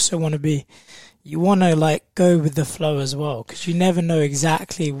 but you also want to like go with the flow as well, because you never know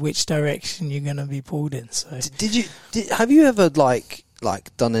exactly which direction you're going to be pulled in. So have you ever like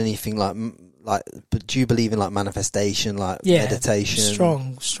done anything like, but do you believe in like manifestation, like meditation?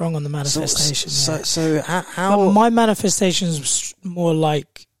 Strong on the manifestation. So how? But my manifestation is more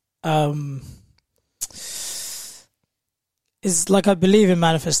like, is like, I believe in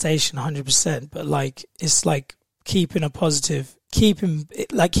manifestation 100%, but like, it's like keeps me positive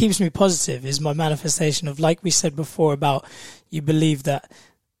is my manifestation of, like we said before, about you believe that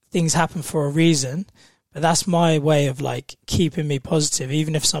things happen for a reason. But that's my way of like keeping me positive.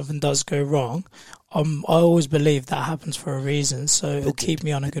 Even if something does go wrong, I always believe that happens for a reason, so it'll keep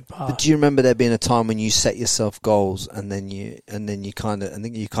me on a good path. But do you remember there being a time when you set yourself goals and then you kind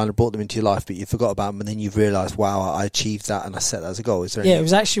of brought them into your life, but you forgot about them, and then you realised, wow, I achieved that and I set that as a goal? Is there it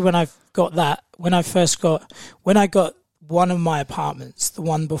was actually when I got one of my apartments, the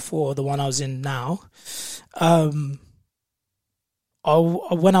one before the one I was in now.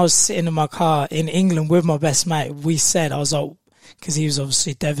 When I was sitting in my car in England with my best mate, I was like, because he was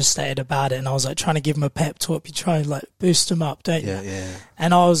obviously devastated about it, and I was like trying to give him a pep talk. You try and like boost him up, don't you? Yeah.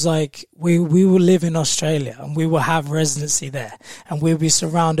 And I was like, we will live in Australia, and we will have residency there, and we'll be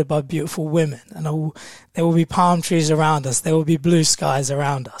surrounded by beautiful women, and there will be palm trees around us, there will be blue skies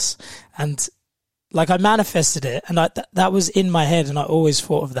around us, and like I manifested it, and that was in my head, and I always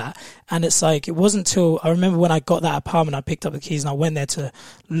thought of that. And it's like, it wasn't till I remember when I got that apartment, I picked up the keys and I went there to,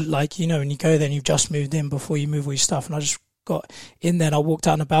 like, you know, when you go there and you've just moved in before you move all your stuff, and I just got in there and I walked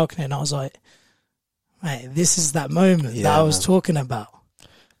out on the balcony and I was like, mate, this is that moment that I was talking about.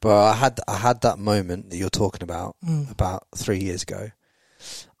 Bro, I had that moment that you're talking about 3 years ago.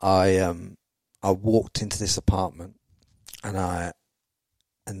 I walked into this apartment and I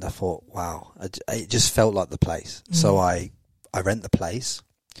thought, wow, it just felt like the place. So I rent the place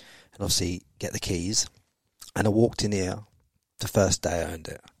and obviously get the keys, and I walked in here the first day I owned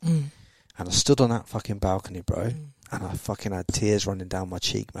it. And I stood on that fucking balcony, bro, and I fucking had tears running down my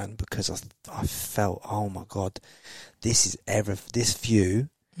cheek, man, because I felt, oh my God, this view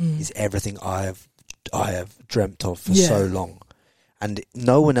is everything I have dreamt of for so long. And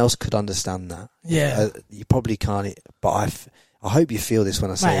no one else could understand that. Yeah. You probably can't, but I hope you feel this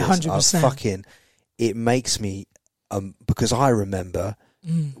when I say this. 100%. It makes me, because I remember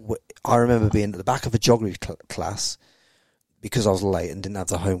being at the back of a geography class because I was late and didn't have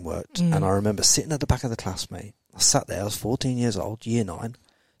the homework. And I remember sitting at the back of the class, mate. I sat there, I was 14 years old, year 9,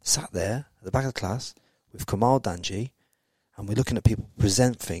 sat there at the back of the class with Kamal Danji, and we're looking at people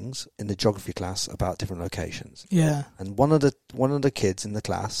present things in the geography class about different locations. Yeah. And one of the kids in the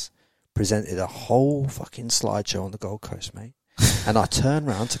class presented a whole fucking slideshow on the Gold Coast, mate. And I turned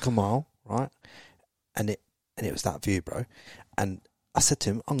round to Kamal, right? And it was that view, bro. And I said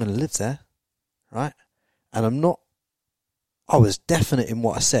to him, I'm going to live there, right? And I was definite in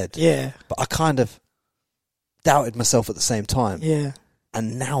what I said. Yeah. But I kind of doubted myself at the same time. Yeah.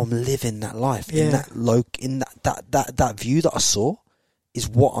 And now I'm living that life. Yeah. In that view that I saw is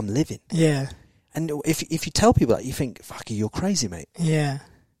what I'm living. Yeah. And if you tell people that, you think, fuck you, you're crazy, mate. Yeah.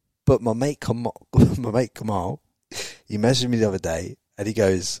 But my mate Kamal, he messaged me the other day and he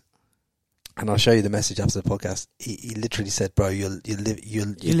goes, and I'll show you the message after the podcast. He literally said, bro, you're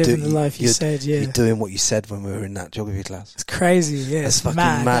living the life you said, yeah. You're doing what you said when we were in that geography class. It's crazy, yeah. It's fucking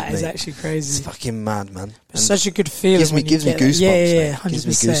mad. mad, That mate. is actually crazy. It's fucking mad, man. It's such a good feeling. Gives me goosebumps. Yeah, 100%. Gives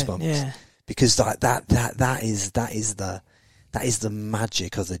me goosebumps. Yeah. Because like that is the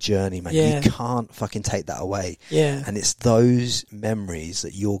magic of the journey, man. Yeah. You can't fucking take that away. Yeah. And it's those memories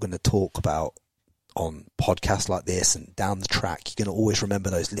that you're going to talk about on podcasts like this and down the track. You're going to always remember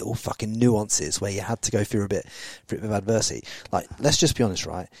those little fucking nuances where you had to go through a bit of adversity. Like, let's just be honest,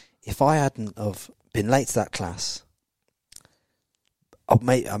 right? If I hadn't have been late to that class, I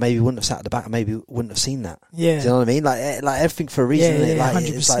maybe wouldn't have sat at the back. I maybe wouldn't have seen that. Yeah. Do you know what I mean? Like everything for a reason. Yeah, Like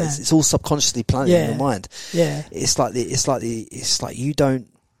 100%. it's all subconsciously planted in your mind. Yeah. It's like you don't.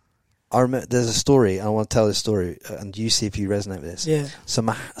 I remember there's a story. I want to tell this story, and you see if you resonate with this. Yeah.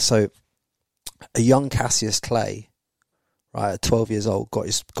 So a young Cassius Clay, right, at 12 years old, got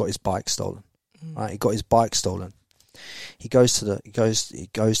his bike stolen. Right, he got his bike stolen. He goes to the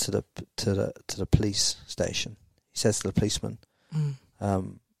police station. He says to the policeman, I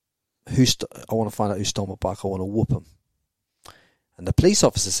want to find out who stole my bike. I want to whoop him. And the police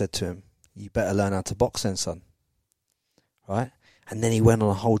officer said to him, you better learn how to box then, son. Right? And then he went on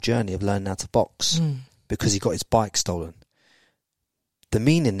a whole journey of learning how to box because he got his bike stolen. The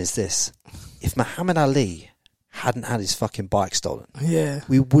meaning is this: if Muhammad Ali hadn't had his fucking bike stolen,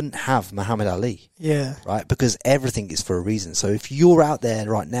 we wouldn't have Muhammad Ali. Yeah. Right? Because everything is for a reason. So if you're out there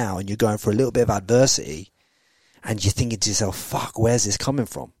right now and you're going for a little bit of adversity and you're thinking to yourself, fuck, where's this coming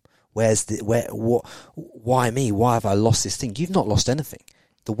from? Why me? Why have I lost this thing? You've not lost anything.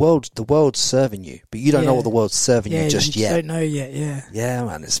 The world's serving you, but you don't know what the world's serving you just yet. You don't know yet, yeah. Yeah,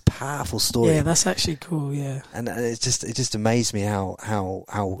 man, it's a powerful story. Yeah, that's actually cool, yeah. And it just amazed me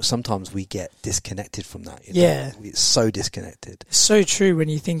how sometimes we get disconnected from that. You know? Yeah. It's so disconnected. It's so true when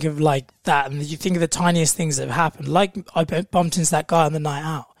you think of like that and you think of the tiniest things that have happened. Like I bumped into that guy on the night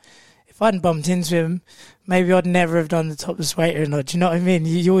out. If I hadn't bumped into him, maybe I'd never have done the topless waiter. Do you know what I mean?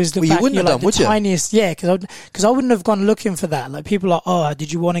 You always look back. You wouldn't have done, would you? Tiniest, yeah, because I wouldn't have gone looking for that. Like people are like, oh,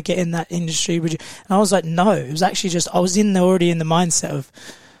 did you want to get in that industry? Would you? And I was like, no. It was actually just I was already in the mindset of,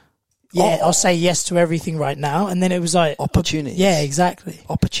 I'll say yes to everything right now. And then it was like opportunities. Yeah, exactly.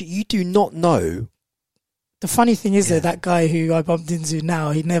 You do not know. The funny thing is that guy who I bumped into now,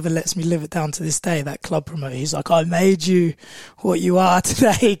 he never lets me live it down to this day, that club promoter. He's like, I made you what you are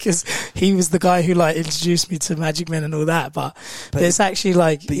today, because he was the guy who like introduced me to Magic Men and all that. But it's actually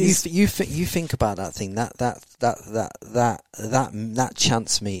like... But you think about that thing, that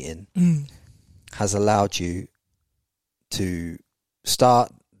chance meeting has allowed you to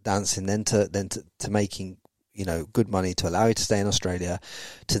start dancing, then to making good money to allow you to stay in Australia,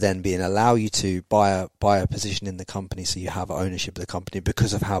 to then allow you to buy a position in the company, so you have ownership of the company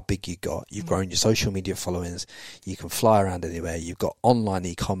because of how big you got. You've grown your social media followings. You can fly around anywhere. You've got online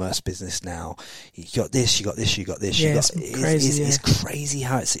e-commerce business now. You got this. You got this. You got this. Yeah, it's crazy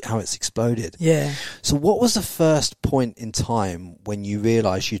how it's exploded. Yeah. So, what was the first point in time when you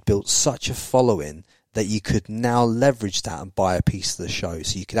realised you'd built such a following that you could now leverage that and buy a piece of the show,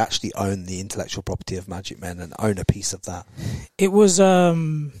 so you could actually own the intellectual property of Magic Men and own a piece of that? It was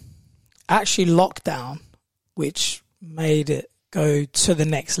actually lockdown, which made it go to the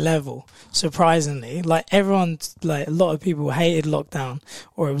next level, surprisingly. Like, everyone, like, a lot of people hated lockdown,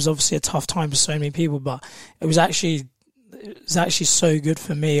 or it was obviously a tough time for so many people, but it was actually so good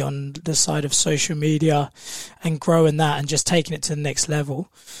for me on the side of social media and growing that and just taking it to the next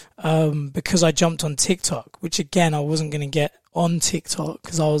level, because I jumped on TikTok, which again, I wasn't going to get on TikTok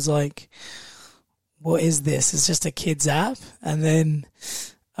because I was like, what is this? It's just a kid's app. And then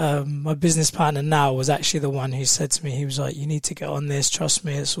my business partner now was actually the one who said to me, he was like, you need to get on this, trust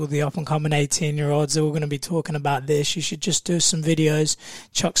me, it's all the up and coming 18-year-olds, they're all going to be talking about this, you should just do some videos,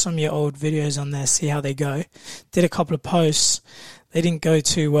 chuck some of your old videos on there, see how they go. Did a couple of posts, they didn't go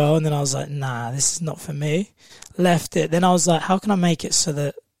too well, and then I was like, nah, this is not for me, left it. Then I was like, how can I make it so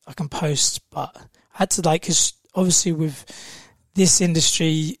that I can post? But I had to, like, because obviously with this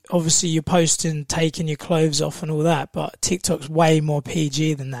industry, obviously you're posting, taking your clothes off and all that, but TikTok's way more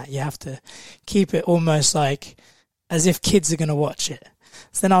PG than that. You have to keep it almost like as if kids are going to watch it.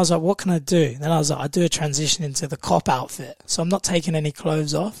 So then I was like, what can I do? Then I was like, I do a transition into the cop outfit. So I'm not taking any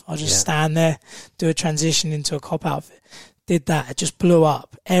clothes off. I'll just stand there, do a transition into a cop outfit. Did that. It just blew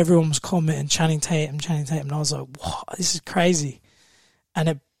up. Everyone was commenting, Channing Tatum. And I was like, what? This is crazy. And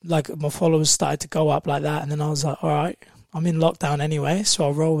it, like, my followers started to go up like that. And then I was like, all right, I'm in lockdown anyway, so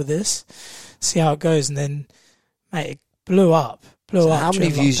I'll roll with this, see how it goes. And then, mate, it blew up. How many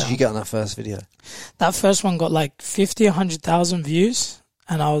views did you get on that first video? That first one got like 50, 100,000 views.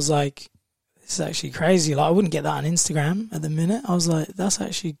 And I was like, this is actually crazy. Like, I wouldn't get that on Instagram at the minute. I was like, that's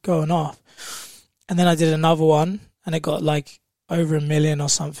actually going off. And then I did another one, and it got like over 1 million or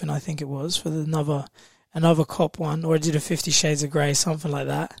something, I think it was, for another cop one. Or I did a 50 Shades of Grey, something like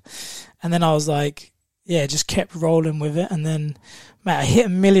that. And then I was like, yeah, just kept rolling with it. And then, mate, I hit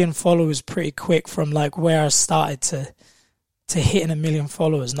 1 million followers pretty quick from like where I started to hitting 1 million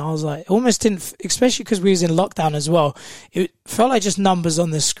followers. And I was like, almost didn't, especially because we was in lockdown as well, it felt like just numbers on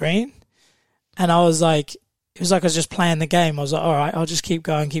the screen. And I was like, it was like I was just playing the game. I was like, all right, I'll just keep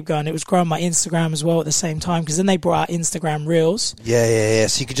going. It was growing my Instagram as well at the same time, because then they brought out Instagram Reels. Yeah.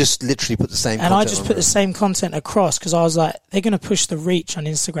 So you could just literally put the same content. And I just put the same content across, because I was like, they're going to push the reach on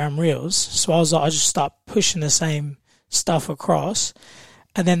Instagram Reels. So I was like, I just start pushing the same stuff across.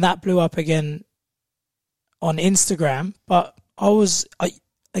 And then that blew up again on Instagram. But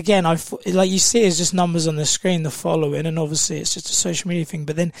again, like you see, it's just numbers on the screen, the following, and obviously it's just a social media thing.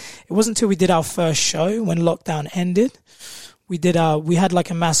 But then it wasn't until we did our first show when lockdown ended. We had like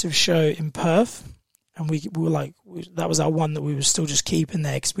a massive show in Perth, and we were like, that was our one that we were still just keeping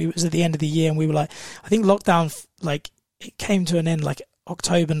there, because it was at the end of the year, and we were like, I think lockdown, like, it came to an end like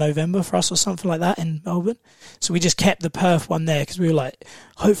October, November for us or something like that in Melbourne. So we just kept the Perth one there, because we were like,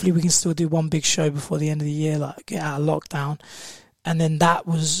 hopefully we can still do one big show before the end of the year, like get out of lockdown. And then that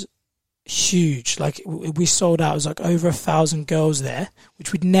was huge. Like, we sold out. It was like over 1,000 girls there,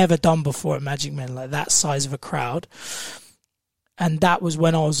 which we'd never done before at Magic Men, like that size of a crowd. And that was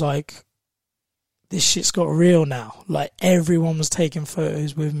when I was like, this shit's got real now. Like, everyone was taking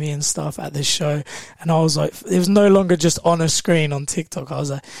photos with me and stuff at this show. And I was like, it was no longer just on a screen on TikTok. I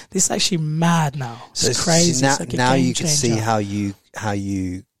was like, this is actually mad now. It's crazy. Now you can see how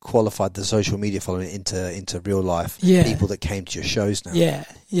you qualified the social media following into real life people that came to your shows now.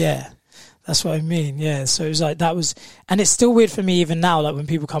 Yeah. That's what I mean. Yeah. So it was like, that was, and it's still weird for me even now, like when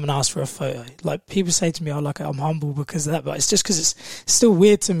people come and ask for a photo, like people say to me, oh, like, I'm humble because of that, but it's just because it's still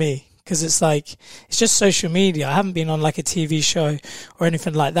weird to me. Because it's like, it's just social media. I haven't been on like a TV show or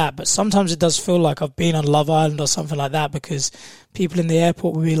anything like that. But sometimes it does feel like I've been on Love Island or something like that, because people in the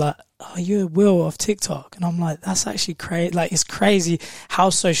airport will be like, oh, you're Will off TikTok. And I'm like, that's actually crazy. Like, it's crazy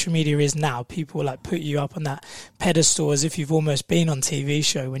how social media is now. People like put you up on that pedestal as if you've almost been on TV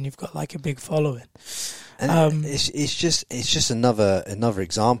show when you've got like a big following. And it's just another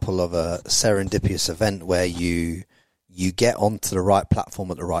example of a serendipitous event where you get onto the right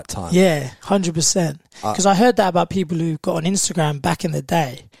platform at the right time. Yeah, 100%. Because I heard that about people who got on Instagram back in the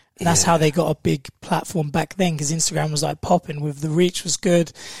day. And that's how they got a big platform back then, because Instagram was like popping, with the reach was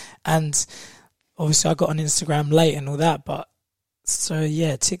good. And obviously I got on Instagram late and all that, but So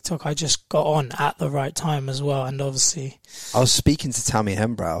yeah, TikTok I just got on at the right time as well, and obviously I was speaking to Tammy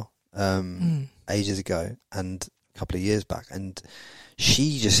Hembrow ages ago and a couple of years back, and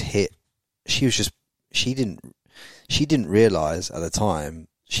she didn't realise at the time.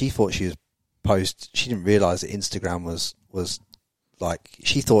 She thought she didn't realise that Instagram was like,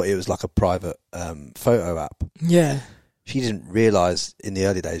 she thought it was like a private photo app. Yeah. She didn't realise in the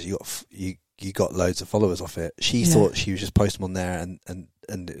early days you got loads of followers off it. She thought she was just posting them on there and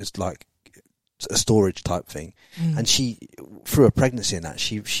it was like a storage type thing. And she, through her pregnancy and that,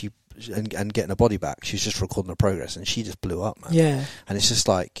 she and getting her body back, she was just recording her progress, and she just blew up, man. Yeah. And it's just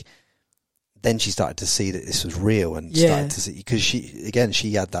like, then she started to see that this was real, and started to see, because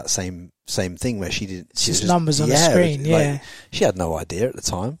she had that same thing where she didn't. She just numbers on the screen. Like, she had no idea at the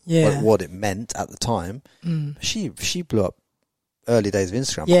time what it meant at the time. She blew up early days of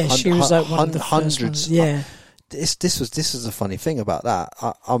Instagram. Yeah, she was like one of the hundreds. First ones. Yeah. This was a funny thing about that.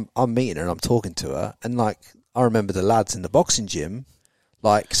 I'm meeting her and I'm talking to her, and like, I remember the lads in the boxing gym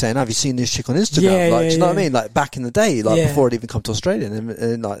like saying, "Have you seen this chick on Instagram?" Do you know what I mean? Like back in the day, like before I'd even come to Australia,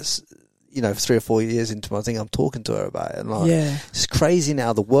 and like, you know, 3 or 4 years into my thing, I'm talking to her about it, and like, it's crazy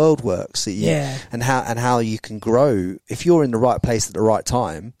now the world works that and how you can grow if you're in the right place at the right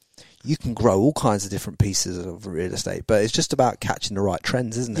time. You can grow all kinds of different pieces of real estate, but it's just about catching the right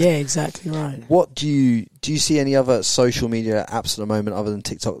trends, isn't it? Yeah, exactly right. What do you see any other social media apps at the moment other than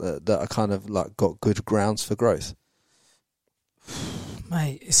TikTok that are kind of like got good grounds for growth?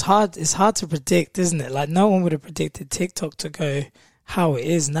 Mate, it's hard to predict, isn't it? Like, no one would have predicted TikTok to go how it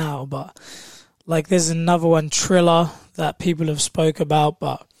is now, but like, there's another one, Triller, that people have spoke about,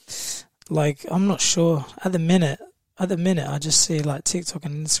 but like, I'm not sure at the minute, I just see like TikTok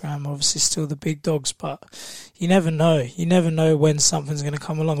and Instagram obviously still the big dogs, but you never know. You never know when something's going to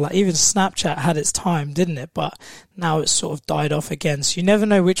come along. Like, even Snapchat had its time, didn't it? But now it's sort of died off again. So you never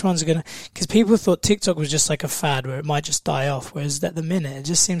know which ones are going to... Because people thought TikTok was just like a fad where it might just die off, whereas at the minute it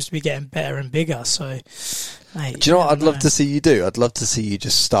just seems to be getting better and bigger. So, mate, do you know what I'd love to see you do? I'd love to see you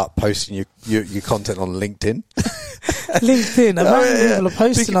just start posting your content on LinkedIn. LinkedIn, people are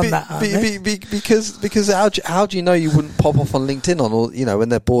posting on that, aren't they? Because how do you know you wouldn't pop off on LinkedIn on all, you know, when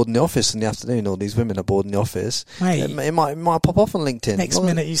they're bored in the office in the afternoon, all these women are bored in the office. Mate, it might pop off on LinkedIn. Next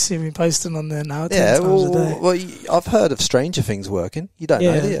minute you see me posting on there now 10 times a day. Well, I've heard of Stranger Things working. You don't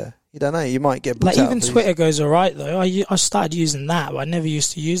know, do you? You don't know. You might get booked like, out. Even Twitter goes all right though. I started using that, but I never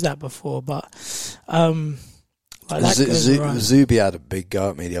used to use that before. But like, that goes all right. Zuby had a big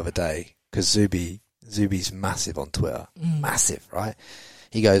go at me the other day because Zuby's massive on Twitter, massive, right?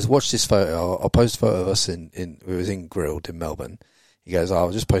 He goes, "Watch this photo. I'll post a photo of us we was in Grilled in Melbourne." He goes,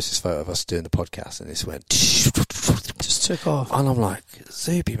 "I'll just post this photo of us doing the podcast," and this went just took off. And I'm like,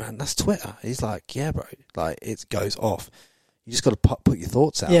 "Zuby, man, that's Twitter." He's like, "Yeah, bro, like, it goes off. You just got to put your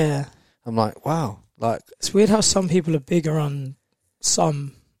thoughts out." Yeah. I'm like, wow, like, it's weird how some people are bigger on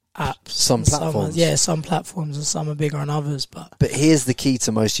some apps, some platforms. Some platforms, and some are bigger on others. But here's the key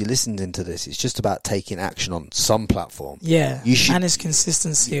to most you listening to this: it's just about taking action on some platform. Yeah, and it's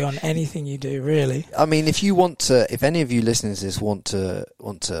consistency on anything you do, really. I mean, if any of you listening to this want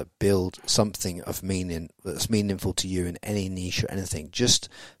to build something of meaning that's meaningful to you in any niche or anything, just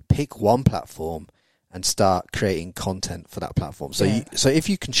pick one platform and start creating content for that platform. So so if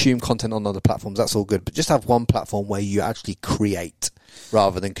you consume content on other platforms, that's all good, but just have one platform where you actually create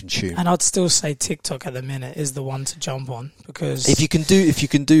rather than consume. And I'd still say TikTok at the minute is the one to jump on, because if you can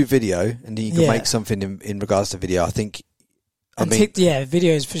do video and you can make something in regards to video, I think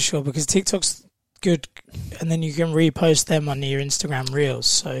videos for sure, because TikTok's good, and then you can repost them on your Instagram reels.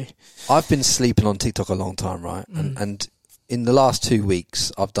 So I've been sleeping on TikTok a long time, right? And in the last 2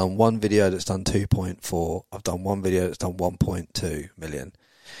 weeks, I've done one video that's done 2.4. I've done one video that's done 1.2 million.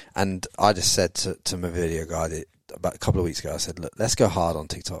 And I just said to my video guy about a couple of weeks ago, I said, look, let's go hard on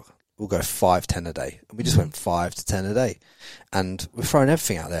TikTok. We'll go 5-10 a day. And we just went 5 to 10 a day. And we're throwing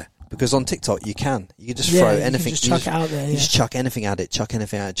everything out there. Because on TikTok, you can just throw anything. You just chuck it out there. You just chuck anything at it, chuck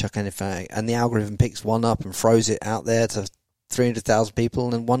anything at it. And the algorithm picks one up and throws it out there to 300,000 people,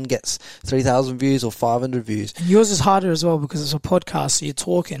 and then one gets 3,000 views or 500 views. And yours is harder as well because it's a podcast, so you're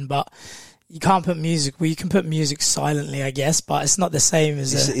talking, but you can't put music. Well, you can put music silently, I guess, but it's not the same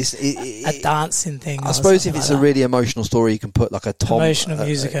as a dancing thing. I suppose if it's a really emotional story, you can put like a Tom emotional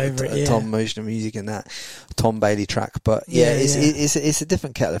music over it. Tom emotional music in that Tom Bailey track. But it's a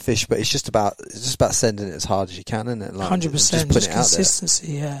different kettle of fish. But it's just about sending it as hard as you can, isn't it? 100%. Just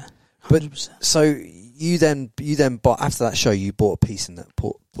consistency. Yeah. 100%. But so you then bought, after that show, you bought a piece in that.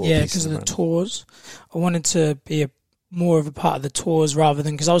 Because of the tours, I wanted to be more of a part of the tours rather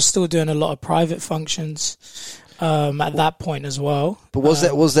than, because I was still doing a lot of private functions. at that point as well. But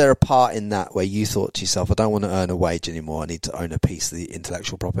was there a part in that where you thought to yourself, I don't want to earn a wage anymore, I need to own a piece of the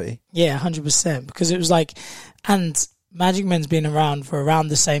intellectual property? Yeah, 100%. Because it was like, and Magic Men's been around for around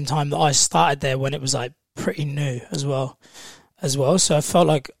the same time that I started there, when it was like pretty new as well. So I felt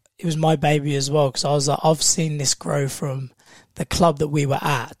like it was my baby as well, because I was like, I've seen this grow from the club that we were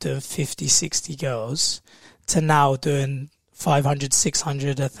at doing 50, 60 girls to now doing 500,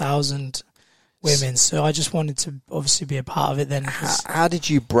 600, 1,000 women. So I just wanted to obviously be a part of it then. How did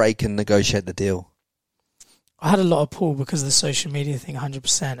you break and negotiate the deal? I had a lot of pull because of the social media thing,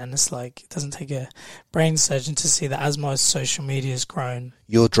 100%. And it's like, it doesn't take a brain surgeon to see that as my social media has grown,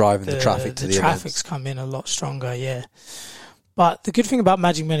 you're driving the traffic to the traffic's come in a lot stronger, yeah. But the good thing about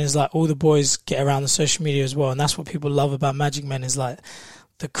Magic Men is like all the boys get around the social media as well. And that's what people love about Magic Men is like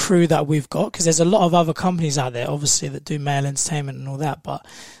the crew that we've got. Because there's a lot of other companies out there, obviously, that do male entertainment and all that. But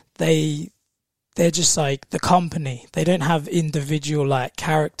they're just like the company. They don't have individual like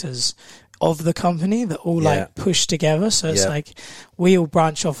characters of the company that all like push together. So it's like we all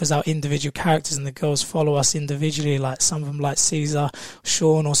branch off as our individual characters, and the girls follow us individually. Like some of them, like Caesar,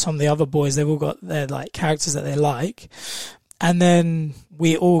 Sean, or some of the other boys, they've all got their like characters that they like. And then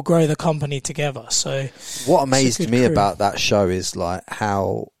we all grow the company together. So what amazed me about that show is like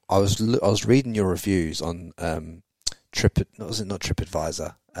how I was reading your reviews on not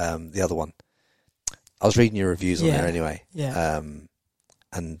TripAdvisor, the other one. I was reading your reviews on there anyway. Yeah.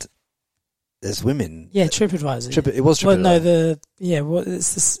 And there's women. Yeah, TripAdvisor. It was TripAdvisor.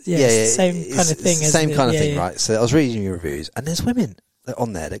 It's the same kind of thing. Same kind of thing, right? So I was reading your reviews, and there's women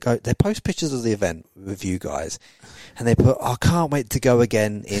on there that they post pictures of the event with you guys, and they put, I can't wait to go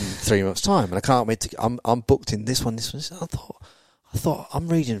again in 3 months' time, and I can't wait to. I'm booked in this one. I thought I'm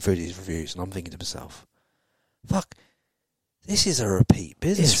reading through these reviews, and I'm thinking to myself, fuck. This is a repeat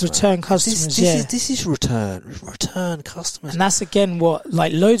business. It's return customers. This is return customers. And that's again what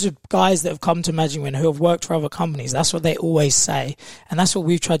like loads of guys that have come to Magic Men who have worked for other companies. That's what they always say, and that's what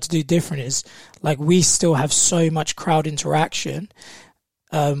we've tried to do different. Is like we still have so much crowd interaction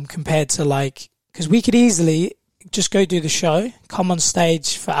compared to like, because we could easily just go do the show, come on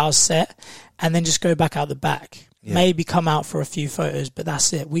stage for our set, and then just go back out the back. Yeah. Maybe come out for a few photos, but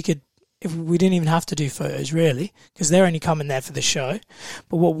that's it. If we didn't even have to do photos really, because they're only coming there for the show.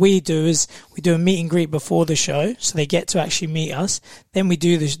 But what we do is we do a meet and greet before the show, so they get to actually meet us. Then we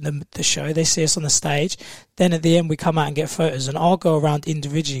do the show. They see us on the stage. Then at the end we come out and get photos. And I'll go around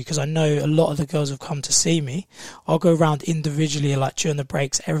individually because I know a lot of the girls have come to see me. I'll go around individually like during the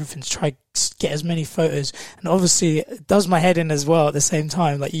breaks, everything, to try get as many photos. And obviously it does my head in as well at the same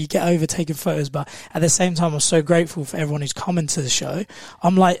time. Like you get over taking photos, but at the same time I'm so grateful for everyone who's coming to the show.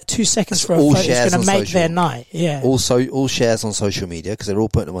 I'm like 2 seconds for a photo is going to make their night. Yeah. Also all shares on social media because they're all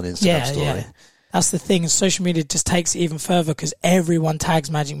putting them on Instagram story. Yeah. That's the thing. Social media just takes it even further because everyone tags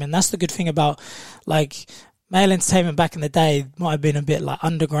Magic Men. That's the good thing about like male entertainment back in the day might have been a bit like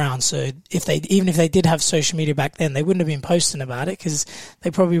underground. So even if they did have social media back then, they wouldn't have been posting about it because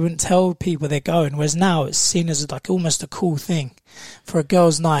they probably wouldn't tell people they're going. Whereas now it's seen as like almost a cool thing for a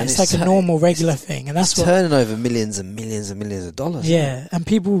girls' night. It's like a normal, regular thing. And that's what turning over millions and millions and millions of dollars. Yeah. And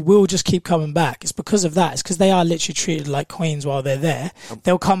people will just keep coming back. It's because of that. It's because they are literally treated like queens while they're there.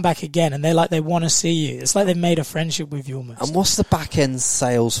 They'll come back again and they want to see you. It's like they've made a friendship with you almost. And what's the back end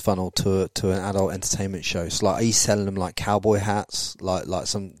sales funnel to an adult entertainment show? So like, are you selling them like cowboy hats, like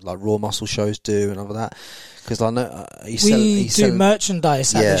some like Raw Muscle shows do and all of that? Because I know we do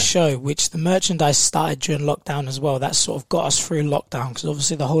merchandise at the show, which the merchandise started during lockdown as well. That sort of got us through lockdown because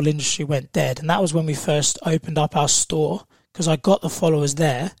obviously the whole industry went dead, and that was when we first opened up our store because I got the followers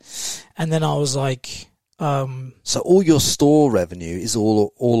there, and then I was like, so all your store revenue is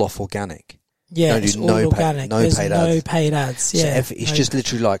all off organic. Yeah, it's all organic. There's no paid ads. Yeah, so it's just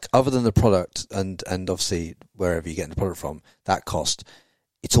literally like, other than the product and obviously wherever you're getting the product from, that cost,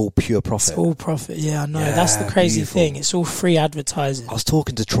 it's all pure profit. It's all profit. Yeah, I know. Yeah, that's the crazy thing. It's all free advertising. I was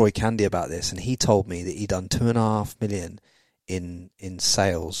talking to Troy Candy about this, and he told me that he'd done $2.5 million in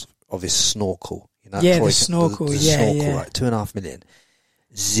sales of his snorkel. You know, yeah, the snorkel. The snorkel, right? $2.5 million,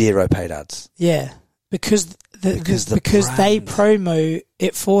 0 paid ads. Yeah, because they promo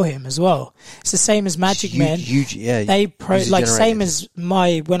it for him as well. It's the same as Magic Men. Same as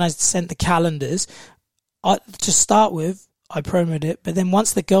when I sent the calendars. To start with, I promoted it, but then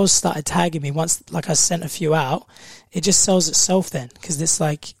once the girls started tagging me, once like I sent a few out, it just sells itself then because it's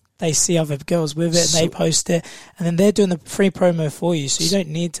like they see other girls with it and they post it, and then they're doing the free promo for you, so you don't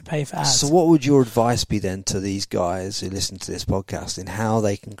need to pay for ads. So what would your advice be then to these guys who listen to this podcast in how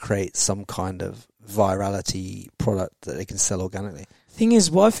they can create some kind of virality product that they can sell organically? Thing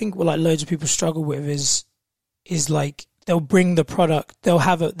is, what I think like loads of people struggle with is is like they'll bring the product, they'll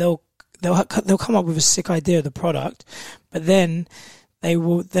come up with a sick idea of the product, but then they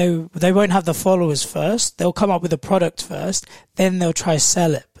won't have the followers first. They'll come up with the product first, then they'll try to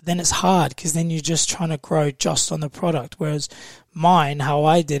sell it. But then it's hard because then you're just trying to grow just on the product. Whereas mine, how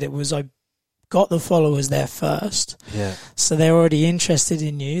I did it was I got the followers there first. Yeah. So they're already interested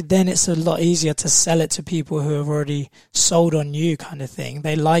in you. Then it's a lot easier to sell it to people who have already sold on you, kind of thing.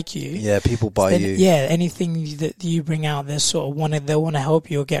 They like you. Yeah, people buy you. Yeah, anything that you bring out, they sort of they'll want to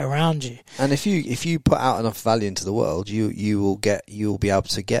help you or get around you. And if you put out enough value into the world, you will be able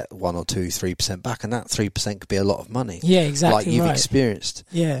to get 1 or 2, 3% back, and that 3% could be a lot of money. Yeah, exactly. Like you've experienced.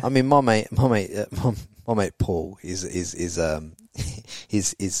 Yeah. I mean, my mate Paul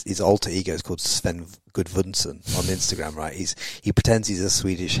his alter ego is called Sven Gudmundsson on Instagram, right? He pretends he's a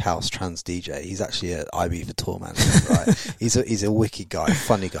Swedish house trans DJ. He's actually an IB for tour manager, right? He's a wicked guy,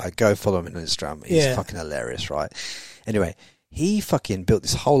 funny guy. Go follow him on Instagram. He's fucking hilarious, right? Anyway, he fucking built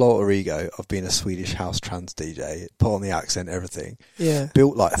this whole alter ego of being a Swedish house trans DJ, put on the accent, everything. Yeah.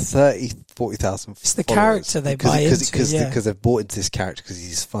 Built like 40,000 It's the character they buy into, because they've bought into this character because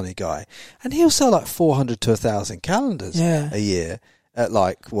he's a funny guy. And he'll sell like 400 to 1,000 calendars a year at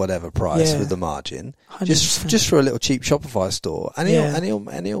like whatever price with the margin. 100%. Just for a little cheap Shopify store. And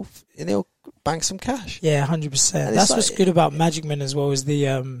he'll bank some cash. Yeah, 100%. That's what's good about Magic Men as well, is we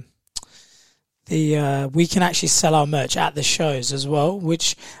can actually sell our merch at the shows as well,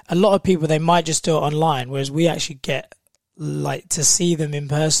 which a lot of people, they might just do it online, whereas we actually get like to see them in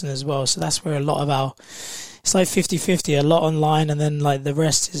person as well. So that's where a lot of it's like 50-50, a lot online, and then like the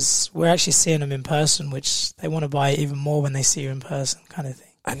rest is we're actually seeing them in person, which they want to buy even more when they see you in person, kind of thing.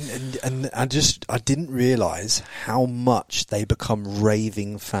 And I didn't realise how much they become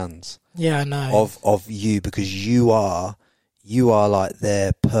raving fans. Yeah, I know. Of you, because you are like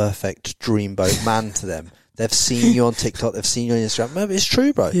their perfect dreamboat man to them. They've seen you on TikTok. They've seen you on Instagram. Maybe it's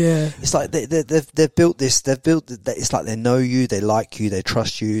true, bro. Yeah. It's like they've built this. It's like they know you. They like you. They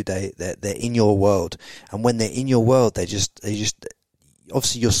trust you. They're in your world. And when they're in your world, they just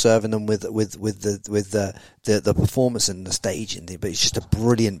obviously you're serving them with the performance and the staging thing. But it's just a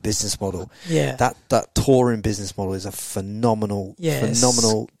brilliant business model. Yeah. That touring business model is a phenomenal,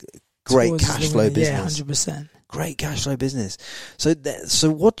 great cash flow business. Yeah, 100%. Great cash flow business. So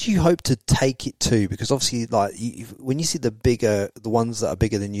what do you hope to take it to? Because obviously, like when you see the ones that are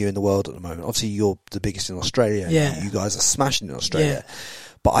bigger than you in the world at the moment, obviously you're the biggest in Australia. Yeah. You guys are smashing in Australia. Yeah.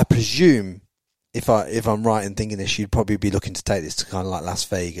 But I presume, if I'm right in thinking this, you'd probably be looking to take this to kind of like Las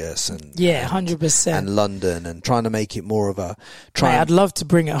Vegas and 100%, and London, and trying to make it more of a. I'd love to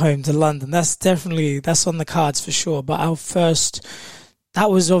bring it home to London. That's on the cards for sure. But that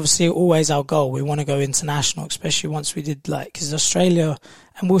was obviously always our goal. We want to go international, especially once we did because Australia,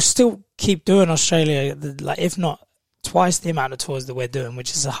 and we'll still keep doing Australia, if not twice the amount of tours that we're doing,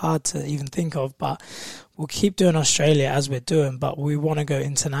 which is hard to even think of, but we'll keep doing Australia as we're doing, but we want to go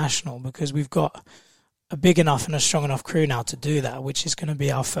international because we've got a big enough and a strong enough crew now to do that, which is going to be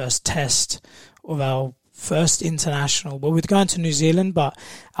our first test of our first international. Well, we're going to New Zealand, but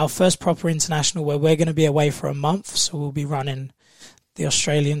our first proper international where we're going to be away for a month, so we'll be running the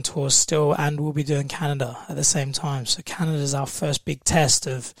Australian tour still, and we'll be doing Canada at the same time. So Canada's our first big test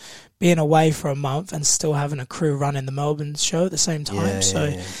of being away for a month and still having a crew running the Melbourne show at the same time. It's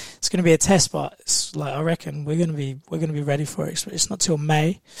going to be a test, but it's like, I reckon we're going to be ready for it. It's not till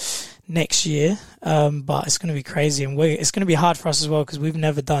May next year, but it's going to be crazy, and it's going to be hard for us as well because we've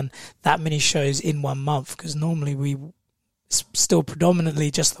never done that many shows in 1 month, because normally it's still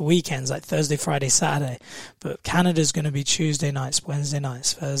predominantly just the weekends, like Thursday, Friday, Saturday. But Canada's going to be Tuesday nights, Wednesday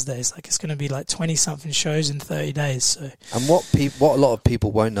nights, Thursdays. Like it's going to be like 20-something shows in 30 days. So. And what a lot of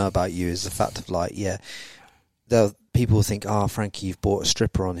people won't know about you is the fact of people think, Frankie, you've bought a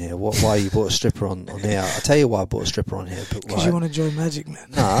stripper on here. Why you bought a stripper on here? I'll tell you why I bought a stripper on here. Because you want to join Magic Man.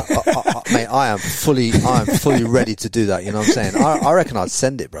 Nah, mate, I am fully ready to do that. You know what I'm saying? I reckon I'd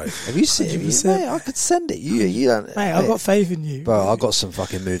send it, bro. Have you seen it? Mate, I could send it. You don't. Mate, I've got faith in you. Bro, I've got some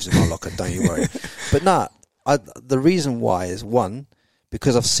fucking moves in my locker. Don't you worry. But the reason why is, one,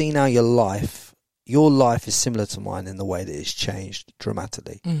 because I've seen how your life is similar to mine in the way that it's changed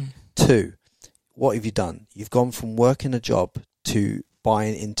dramatically. 2, what have you done? You've gone from working a job to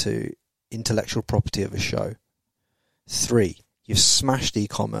buying into intellectual property of a show. 3, you've smashed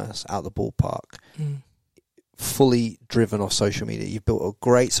e-commerce out the ballpark. Fully driven off social media. You've built a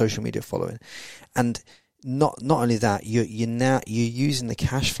great social media following, and not only that, you're using the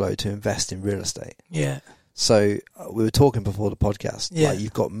cash flow to invest in real estate. Yeah. So we were talking before the podcast. Yeah. Like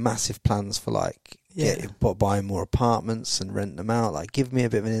you've got massive plans for buying more apartments and renting them out. Like, give me a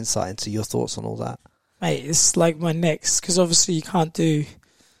bit of an insight into your thoughts on all that. Mate, it's like my next, because obviously you can't do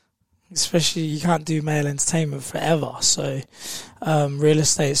male entertainment forever. So real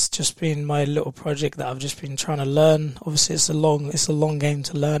estate's just been my little project that I've just been trying to learn. Obviously it's a long game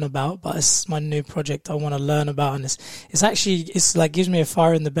to learn about, but it's my new project I want to learn about, and it's like gives me a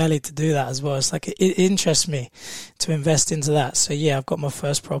fire in the belly to do that as well. It's like it interests me to invest into that. So yeah, I've got my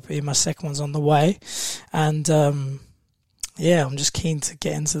first property, my second one's on the way, and yeah, I'm just keen to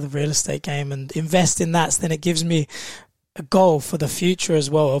get into the real estate game and invest in that. So then it gives me a goal for the future as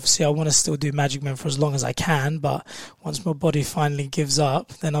well. Obviously I want to still do Magic Men for as long as I can, but once my body finally gives up,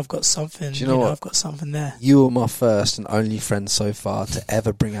 then I've got something. Do you know what? I've got something there. You were my first and only friend so far to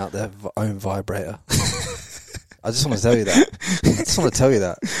ever bring out their own vibrator. I just want to tell you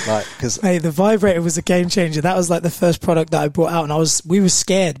that. Like, because hey, the vibrator was a game changer. That was like the first product that I brought out, and we were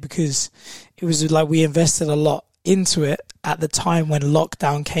scared because it was like we invested a lot into it at the time when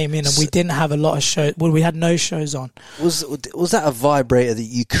lockdown came in, and we didn't have a lot of shows. Well, we had no shows on. Was that a vibrator that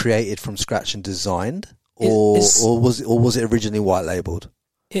you created from scratch and designed, or was it originally white labeled?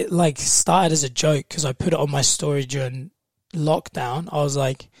 It like started as a joke because I put it on my story during lockdown. I was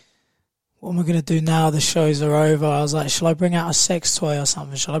like, what am I going to do now? The shows are over. I was like, shall I bring out a sex toy or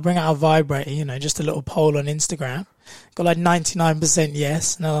something? Shall I bring out a vibrator? You know, just a little poll on Instagram. Got like 99%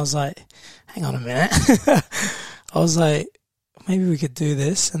 yes. And then I was like, hang on a minute. I was like, maybe we could do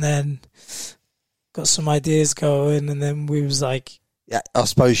this. And then got some ideas going. And then we was like... Yeah, I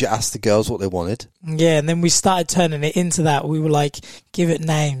suppose you asked the girls what they wanted. Yeah, and then we started turning it into that. We were like, give it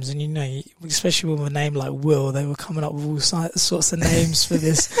names. And, you know, especially with a name like Will, they were coming up with all sorts of names for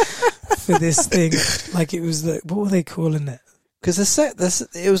this for this thing. Like, it was the... What were they calling it? Because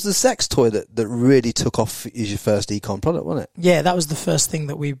it was the sex toy that really took off as your first econ product, wasn't it? Yeah, that was the first thing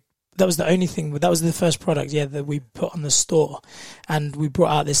that was the only thing, that was the first product, yeah, that we put on the store. And we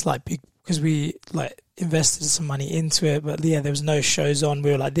brought out this like big, because we like invested some money into it, but yeah, there was no shows on. We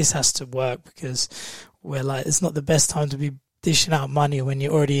were like, this has to work, because we're like, it's not the best time to be dishing out money when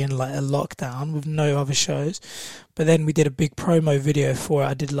you're already in like a lockdown with no other shows. But then we did a big promo video for it.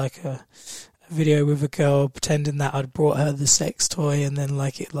 I did like a video with a girl pretending that I'd brought her the sex toy, and then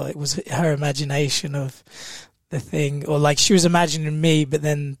like it was her imagination of the thing, or like she was imagining me, but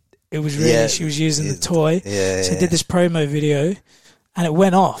then it was really she was using the toy. Yeah, so I did this promo video, and it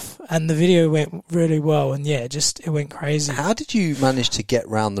went off, and the video went really well, and yeah, it went crazy. How did you manage to get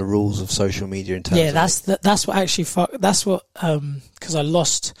around the rules of social media in terms? Yeah, that's what actually because I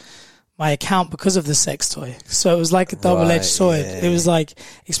lost my account because of the sex toy. So it was like a double-edged sword. Yeah. It was like,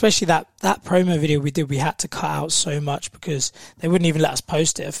 especially that promo video we did, we had to cut out so much because they wouldn't even let us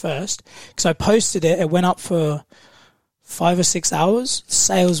post it at first. Because I posted it, it went up for 5 or 6 hours.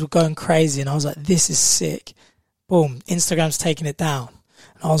 Sales were going crazy, and I was like, this is sick. Boom, Instagram's taking it down.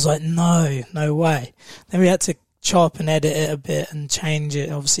 And I was like, no way. Then we had to chop and edit it a bit and change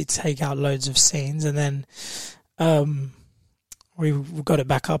it, obviously take out loads of scenes, and then we got it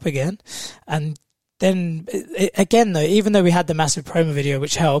back up again. And then again, though, even though we had the massive promo video,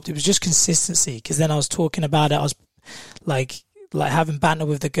 which helped, it was just consistency, because then I was talking about it. I was like having banter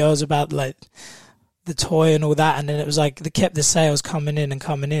with the girls about like the toy and all that, and then it was like they kept the sales coming in,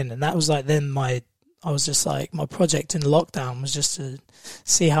 and that was like then I was just like, my project in lockdown was just to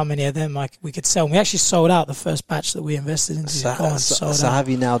see how many of them we could sell. And we actually sold out the first batch that we invested into. So have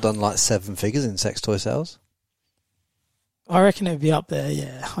you now done like 7 figures in sex toy sales? I reckon it'd be up there,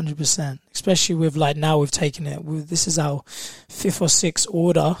 yeah, 100%. Especially with like now we've taken it. This is our 5th or 6th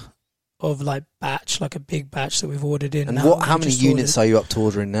order of like batch, like a big batch that we've ordered in. And how many units are you up to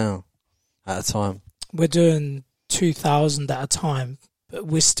ordering now at a time? We're doing 2,000 at a time. But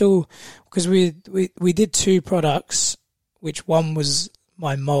we're still, because we did 2 products, which one was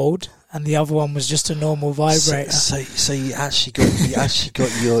my mold and the other one was just a normal vibrator. So you actually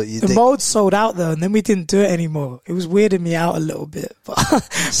got your the mold sold out though, and then we didn't do it anymore. It was weirding me out a little bit. But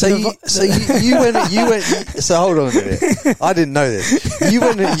you went. So hold on a minute. I didn't know this. You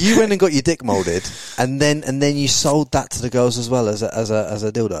went and got your dick molded, and then you sold that to the girls as well as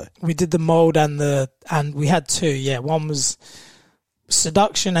a dildo. We did the mold and we had 2. Yeah, one was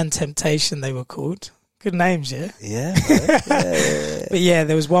Seduction and Temptation, they were called. Good names, yeah? Yeah. But yeah,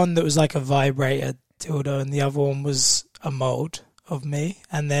 there was one that was like a vibrator dildo, and the other one was a mold of me.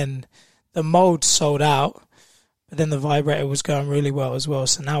 And then the mold sold out, but then the vibrator was going really well as well.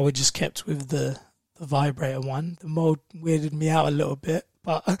 So now we just kept with the vibrator one. The mold weirded me out a little bit,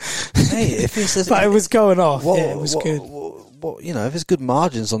 but hey, but it was going off. Yeah, it was good. if there's good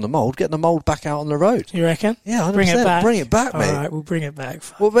margins on the mould, get the mould back out on the road. You reckon? Yeah, 100%. Bring it back, mate. All right, we'll bring it back.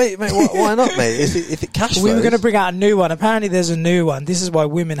 Well, mate, why not, mate? If it cash flows. We were going to bring out a new one. Apparently there's a new one. This is why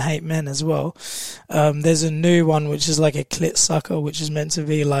women hate men as well. There's a new one which is like a clit sucker, which is meant to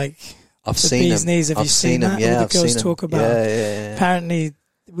be like I've seen bee's knees. Have you seen that? Yeah, all the girls talk about. Yeah. Apparently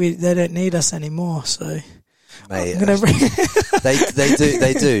they don't need us anymore, so... Mate, they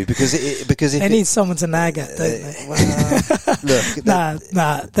do because if they need someone to nag at, don't they? Well, look,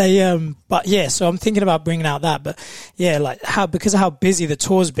 but yeah. So I'm thinking about bringing out that, but yeah, like because of how busy the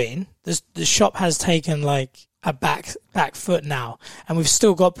tour's been, the shop has taken like a back foot now, and we've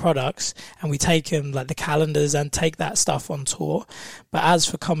still got products, and we take them like the calendars and take that stuff on tour. But as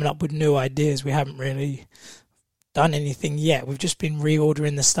for coming up with new ideas, we haven't really done anything yet. We've just been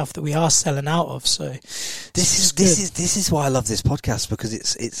reordering the stuff that we are selling out of. So this is why I love this podcast, because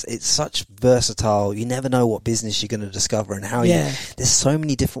it's such versatile. You never know what business you're going to discover and how. There's so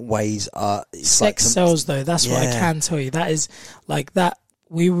many different ways. Sex sells though. That's what I can tell you. That is like that.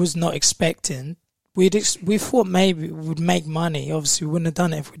 We was not expecting. We thought maybe we would make money. Obviously, we wouldn't have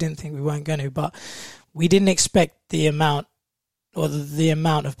done it if we didn't think we weren't going to. But we didn't expect the amount. Or the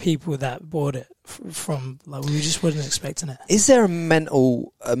amount of people that bought it from, like, we just wasn't expecting it. Is there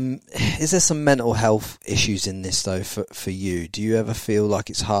some mental health issues in this though for you? Do you ever feel like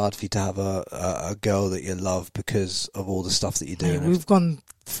it's hard for you to have a girl that you love because of all the stuff that you do? Hey, we've gone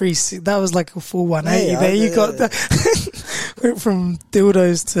 360. That was like a full 180 there. You got that. Went from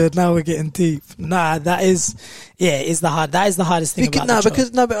dildos to now we're getting deep. Nah, that is the hardest thing about the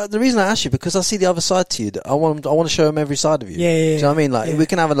job. But the reason I ask you, because I see the other side to you. I want to show them every side of you. Yeah. Do you know what I mean? Like we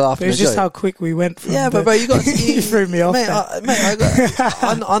can have a laugh. But it was just how quick we went from. Yeah, but bro, you got you threw me off.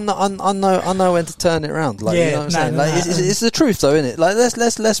 I know when to turn it around. Like, you know what I'm saying? It's the truth though, isn't it? Like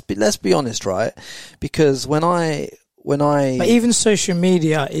let's be honest, right? Because when I but even social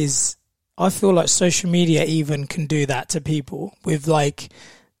media is. I feel like social media even can do that to people with like,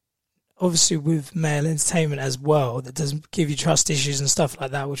 obviously with male entertainment as well, that doesn't give you trust issues and stuff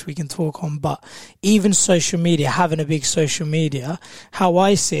like that, which we can talk on. But even social media, having a big social media, how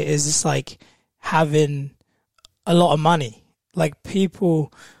I see it is it's like having a lot of money. Like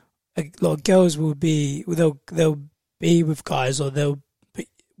people, a lot of girls will be, they'll be with guys, or they'll be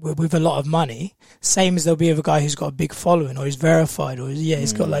with a lot of money, same as there'll be with a guy who's got a big following, or he's verified, or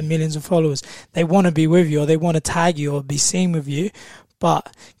he's got like millions of followers. They want to be with you, or they want to tag you or be seen with you.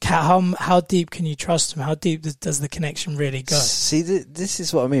 But how deep can you trust them? How deep does the connection really go? See, this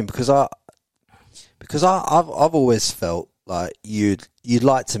is what I mean, because I've always felt like you'd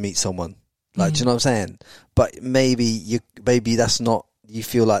like to meet someone, like, do you know what I'm saying? But maybe that's not. You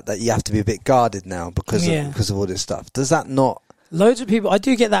feel like that you have to be a bit guarded now because of all this stuff. Does that not? Loads of people, I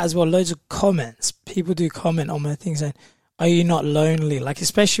do get that as well. Loads of comments. People do comment on my things saying, "Are you not lonely?" Like,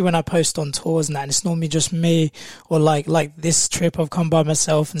 especially when I post on tours and that, and it's normally just me, or like this trip I've come by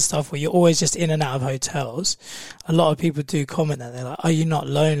myself and stuff, where you're always just in and out of hotels. A lot of people do comment that, they're like, "Are you not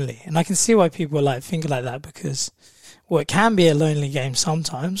lonely?" And I can see why people are like thinking like that, because, well, it can be a lonely game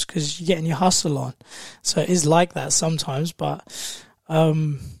sometimes because you're getting your hustle on. So it is like that sometimes, but I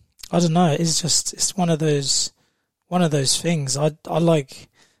don't know. It's one of those things. I like.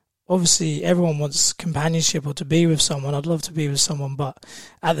 Obviously, everyone wants companionship or to be with someone. I'd love to be with someone, but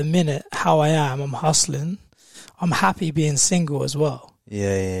at the minute, how I am, I'm hustling. I'm happy being single as well.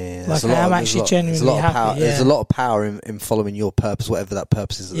 Yeah. Like, I am actually genuinely happy. There's a lot of power in following your purpose, whatever that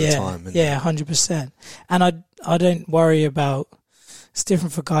purpose is at the time. Yeah, 100%. And I don't worry about. It's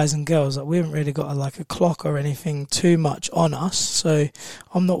different for guys and girls. Like, we haven't really got a clock or anything too much on us, so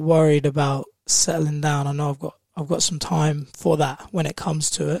I'm not worried about settling down. I know I've got some time for that when it comes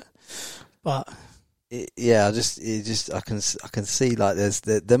to it. But I can see like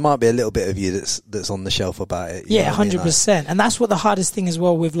there might be a little bit of you that's on the shelf about it. 100%. And that's what the hardest thing as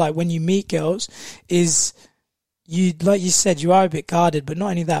well with, like, when you meet girls is you, like you said, you are a bit guarded, but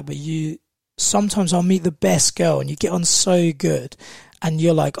not only that, but sometimes I'll meet the best girl and you get on so good and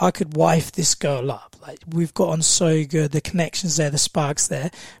you're like, I could wife this girl up. Like, we've got on so good, the connection's there, the spark's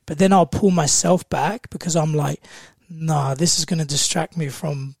there, but then I'll pull myself back because I'm like, nah, this is going to distract me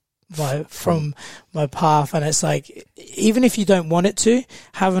from my path. And it's like, even if you don't want it to,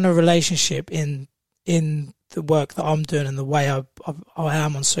 having a relationship in the work that I'm doing and the way I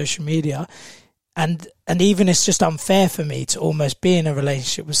am on social media, and even it's just unfair for me to almost be in a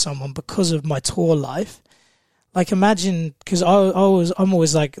relationship with someone because of my tour life. Like, imagine, because I'm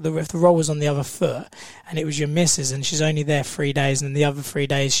always like, if the role was on the other foot and it was your missus and she's only there 3 days, and then the other 3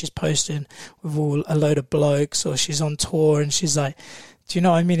 days she's posting with a load of blokes, or she's on tour and she's like, do you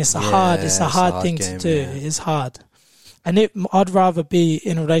know what I mean? It's a hard thing to do. Yeah. It is hard. And I'd rather be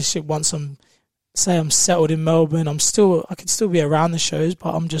in a relationship once I'm settled in Melbourne. I could still be around the shows,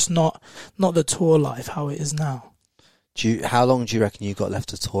 but I'm just not the tour life how it is now. How long do you reckon you got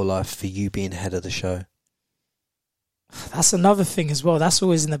left of tour life for you being head of the show? That's another thing as well. That's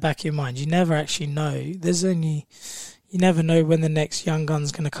always in the back of your mind. You never actually know. You never know when the next young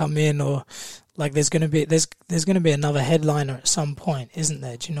gun's going to come in, or like there's going to be another headliner at some point, isn't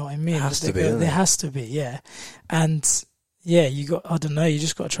there? Do you know what I mean? There has to be, yeah. And yeah, you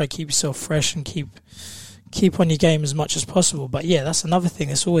just got to try to keep yourself fresh and keep on your game as much as possible. But yeah, that's another thing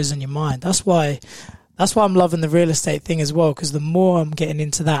that's always in your mind. That's why I'm loving the real estate thing as well, because the more I'm getting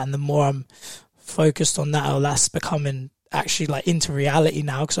into that and the more I'm focused on that, that's becoming actually like into reality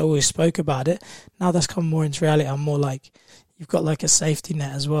now, because I always spoke about it. Now that's come more into reality. I'm more like, you've got like a safety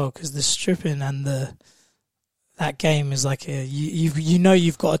net as well, because the stripping and that game is like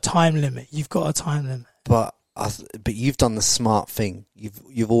you've got a time limit. But you've done the smart thing.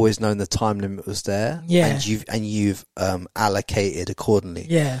 You've always known the time limit was there. Yeah. And you've allocated accordingly.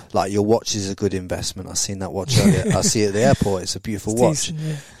 Yeah. Like your watch is a good investment. I've seen that watch earlier. I see it at the airport. It's a beautiful watch. Decent, yeah.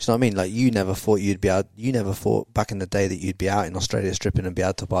 Do you know what I mean? Like you never thought back in the day that you'd be out in Australia stripping and be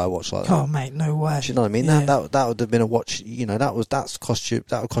able to buy a watch like that. Oh mate, no way. Do you know what I mean? Yeah. That would have been a watch, that would cost you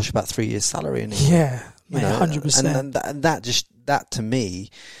about 3 years' salary in England. Yeah. Mate, 100%. And that to me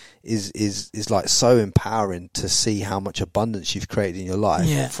is like so empowering to see how much abundance you've created in your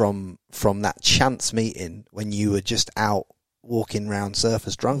life from that chance meeting when you were just out walking around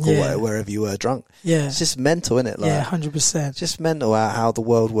Surfers drunk or wherever you were drunk. Yeah. It's just mental, isn't it? Like, yeah, 100%. Just mental how the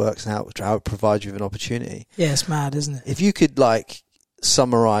world works and how it provides you with an opportunity. Yeah, it's mad, isn't it? If you could like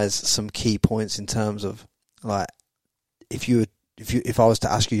summarize some key points in terms of like if I was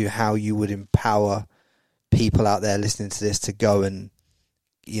to ask you how you would empower people out there listening to this to go and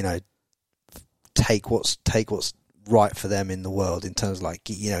take what's right for them in the world in terms of like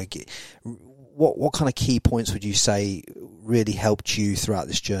what kind of key points would you say really helped you throughout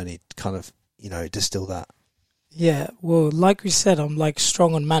this journey to kind of distill that? Yeah, well, like we said, I'm like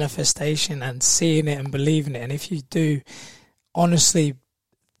strong on manifestation and seeing it and believing it. And if you do honestly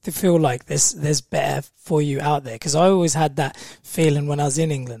feel like there's better for you out there, because I always had that feeling when I was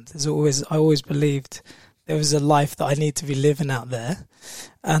in England. I always believed there was a life that I need to be living out there.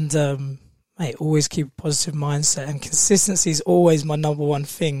 And mate, always keep a positive mindset, and consistency is always my number one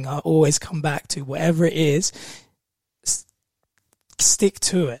thing. I always come back to whatever it is, stick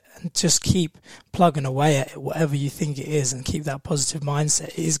to it and just keep plugging away at it, whatever you think it is, and keep that positive mindset.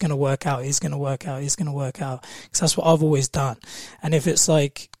 It is going to work out. It's going to work out. It's going to work out. Because that's what I've always done. And if it's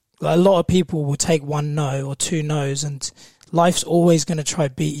like a lot of people will take one no or two no's, and life's always going to try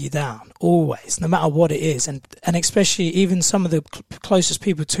to beat you down, always, no matter what it is. And especially even some of the closest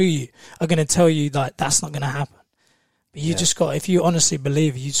people to you are going to tell you like that's not going to happen. But you just got, if you honestly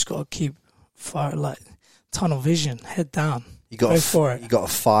believe, you just got to keep fire, like tunnel vision, head down. Go for it. You got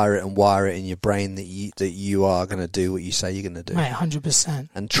to fire it and wire it in your brain that you are going to do what you say you're going to do. Mate, 100%.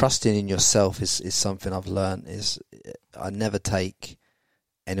 And trusting in yourself is something I've learned. Is I never take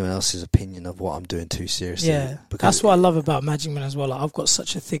anyone else's opinion of what I'm doing too seriously. Yeah, that's what I love about Magic Man as well. Like, I've got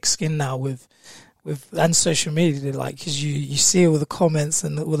such a thick skin now with and social media, like, because you see all the comments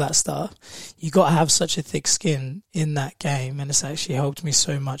and all that stuff. You got to have such a thick skin in that game, and it's actually helped me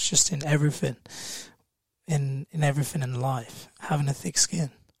so much just in everything, in everything in life, having a thick skin.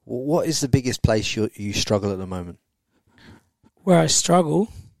 What is the biggest place you struggle at the moment? Where I struggle?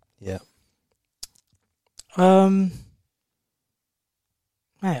 Yeah.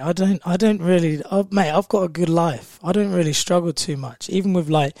 Mate, I don't really, I've got a good life. I don't really struggle too much. Even with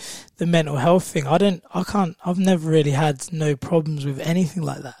like the mental health thing, I've never really had no problems with anything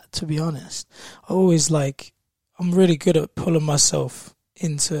like that, to be honest. I'm really good at pulling myself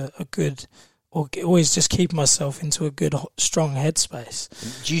into a good, or always just keep myself into a good, strong headspace.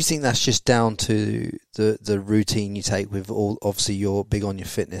 Do you think that's just down to the routine you take with all, obviously you're big on your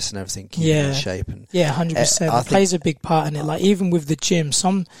fitness and everything, keeping in shape? And 100%. It plays a big part in it. Like even with the gym,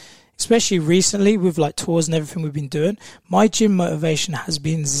 especially recently with like tours and everything we've been doing, my gym motivation has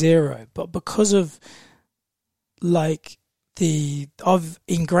been zero. But because of like I've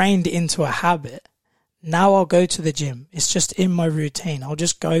ingrained it into a habit, now I'll go to the gym. It's just in my routine. I'll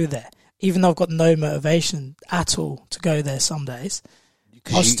just go there. Even though I've got no motivation at all to go there some days,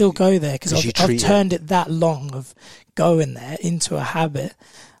 I'll still go there because I've turned it that long of going there into a habit.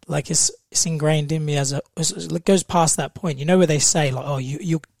 Like it's ingrained in me it goes past that point. You know where they say like, oh,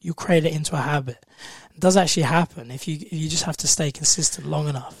 you create it into a habit. It does actually happen if you just have to stay consistent long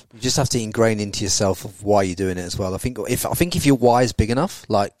enough. You just have to ingrain into yourself of why you're doing it as well. I think if your why is big enough,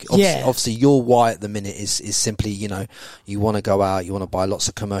 like obviously your why at the minute is simply, you know, you want to go out, you want to buy lots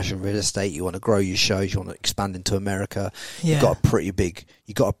of commercial real estate, you want to grow your shows, you want to expand into America. Yeah. You got a pretty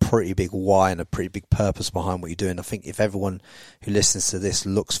big why and a pretty big purpose behind what you're doing. I think if everyone who listens to this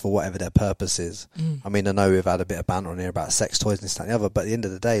looks for whatever their purpose is, I mean, I know we've had a bit of banter on here about sex toys and this, that, and the other, but at the end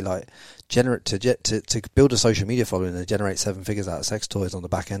of the day, like, to build a social media following and generate 7 figures out of sex toys on the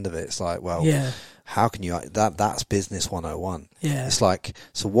back end of it, it's like, well, how can you, that's business 101. Yeah. It's like,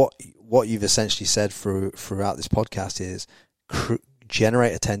 so what you've essentially said throughout this podcast is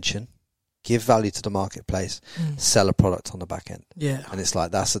generate attention, give value to the marketplace, sell a product on the back end. Yeah. And it's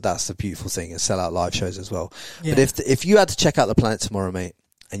like, that's the beautiful thing, and sell out live shows as well. Yeah. But if you had to check out the planet tomorrow, mate,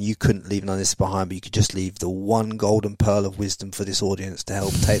 and you couldn't leave none of this behind, but you could just leave the one golden pearl of wisdom for this audience to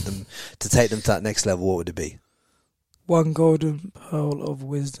help take them to that next level, what would it be? One golden pearl of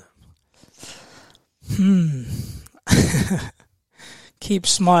wisdom. Keep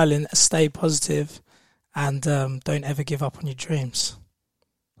smiling, stay positive, and don't ever give up on your dreams.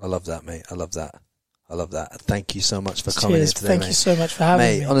 I love that, mate. I love that. Thank you so much for coming in today, Thank you so much for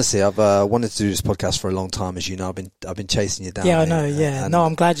having me. Honestly, I've wanted to do this podcast for a long time, as you know. I've been chasing you down. Yeah, I know. Yeah, no,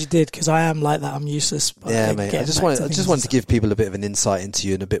 I'm glad you did, because I am like that. I'm useless. Yeah, mate. I just wanted to give people a bit of an insight into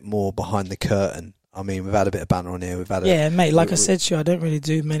you and a bit more behind the curtain. I mean, we've had a bit of banter on here. Mate. Like I said to you, I don't really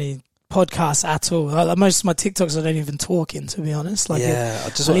do many podcasts at all. Most of my TikToks I don't even talk in, to be honest. Like, I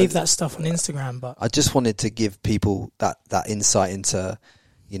leave that stuff on Instagram. But I just wanted to give people that insight into,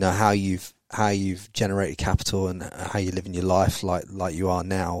 you know, how you've generated capital and how you're living your life like you are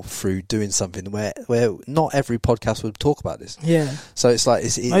now through doing something where not every podcast would talk about this. Yeah. So it's like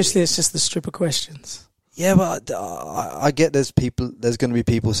mostly it's just the stripper questions. Yeah, but I get there's going to be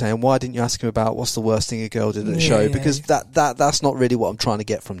people saying, why didn't you ask him about what's the worst thing a girl did at the show? Because that's not really what I'm trying to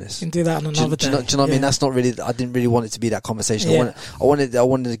get from this. You can do that on another day. Do you know what I mean? That's not really, I didn't really want it to be that conversation. Yeah. I wanted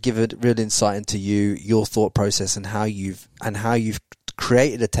to give a real insight into your thought process and how you've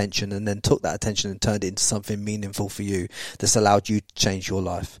created attention and then took that attention and turned it into something meaningful for you that's allowed you to change your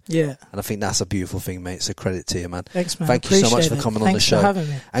life. Yeah. And I think that's a beautiful thing, mate. So credit to you, man. Thanks, man. Thank you so much for coming on the show. Thanks for having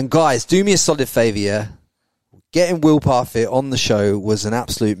me. And guys, do me a solid favour, yeah? Getting Will Parfitt on the show was an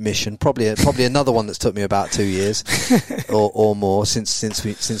absolute mission. Probably another one that's took me about 2 years or more since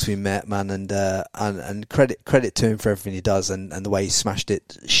we met, man. And credit to him for everything he does and the way he smashed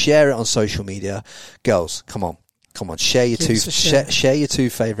it. Share it on social media, girls. Come on, share your two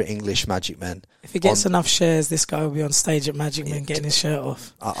favourite English Magic Men. If he gets enough shares, this guy will be on stage at Magic Men getting his shirt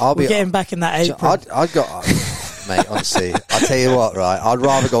off. We'll get him back in that apron. Mate, honestly, I tell you what, right? I'd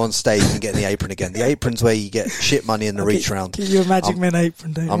rather go on stage than get in the apron again. The apron's where you get shit money in the reach round. Give you a Magic Men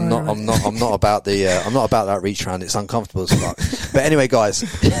apron, don't I'm not about that reach round. It's uncomfortable as fuck. But anyway, guys,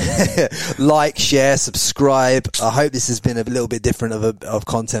 like, share, subscribe. I hope this has been a little bit different of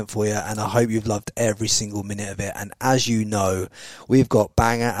content for you, and I hope you've loved every single minute of it. And as you know, we've got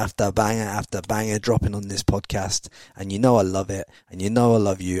banger after banger after banger dropping on this podcast, and you know I love it, and you know I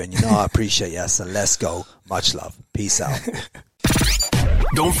love you, and you know I appreciate you. So let's go. Much love. Peace out.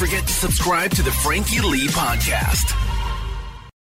 Don't forget to subscribe to the Frankie Lee Podcast.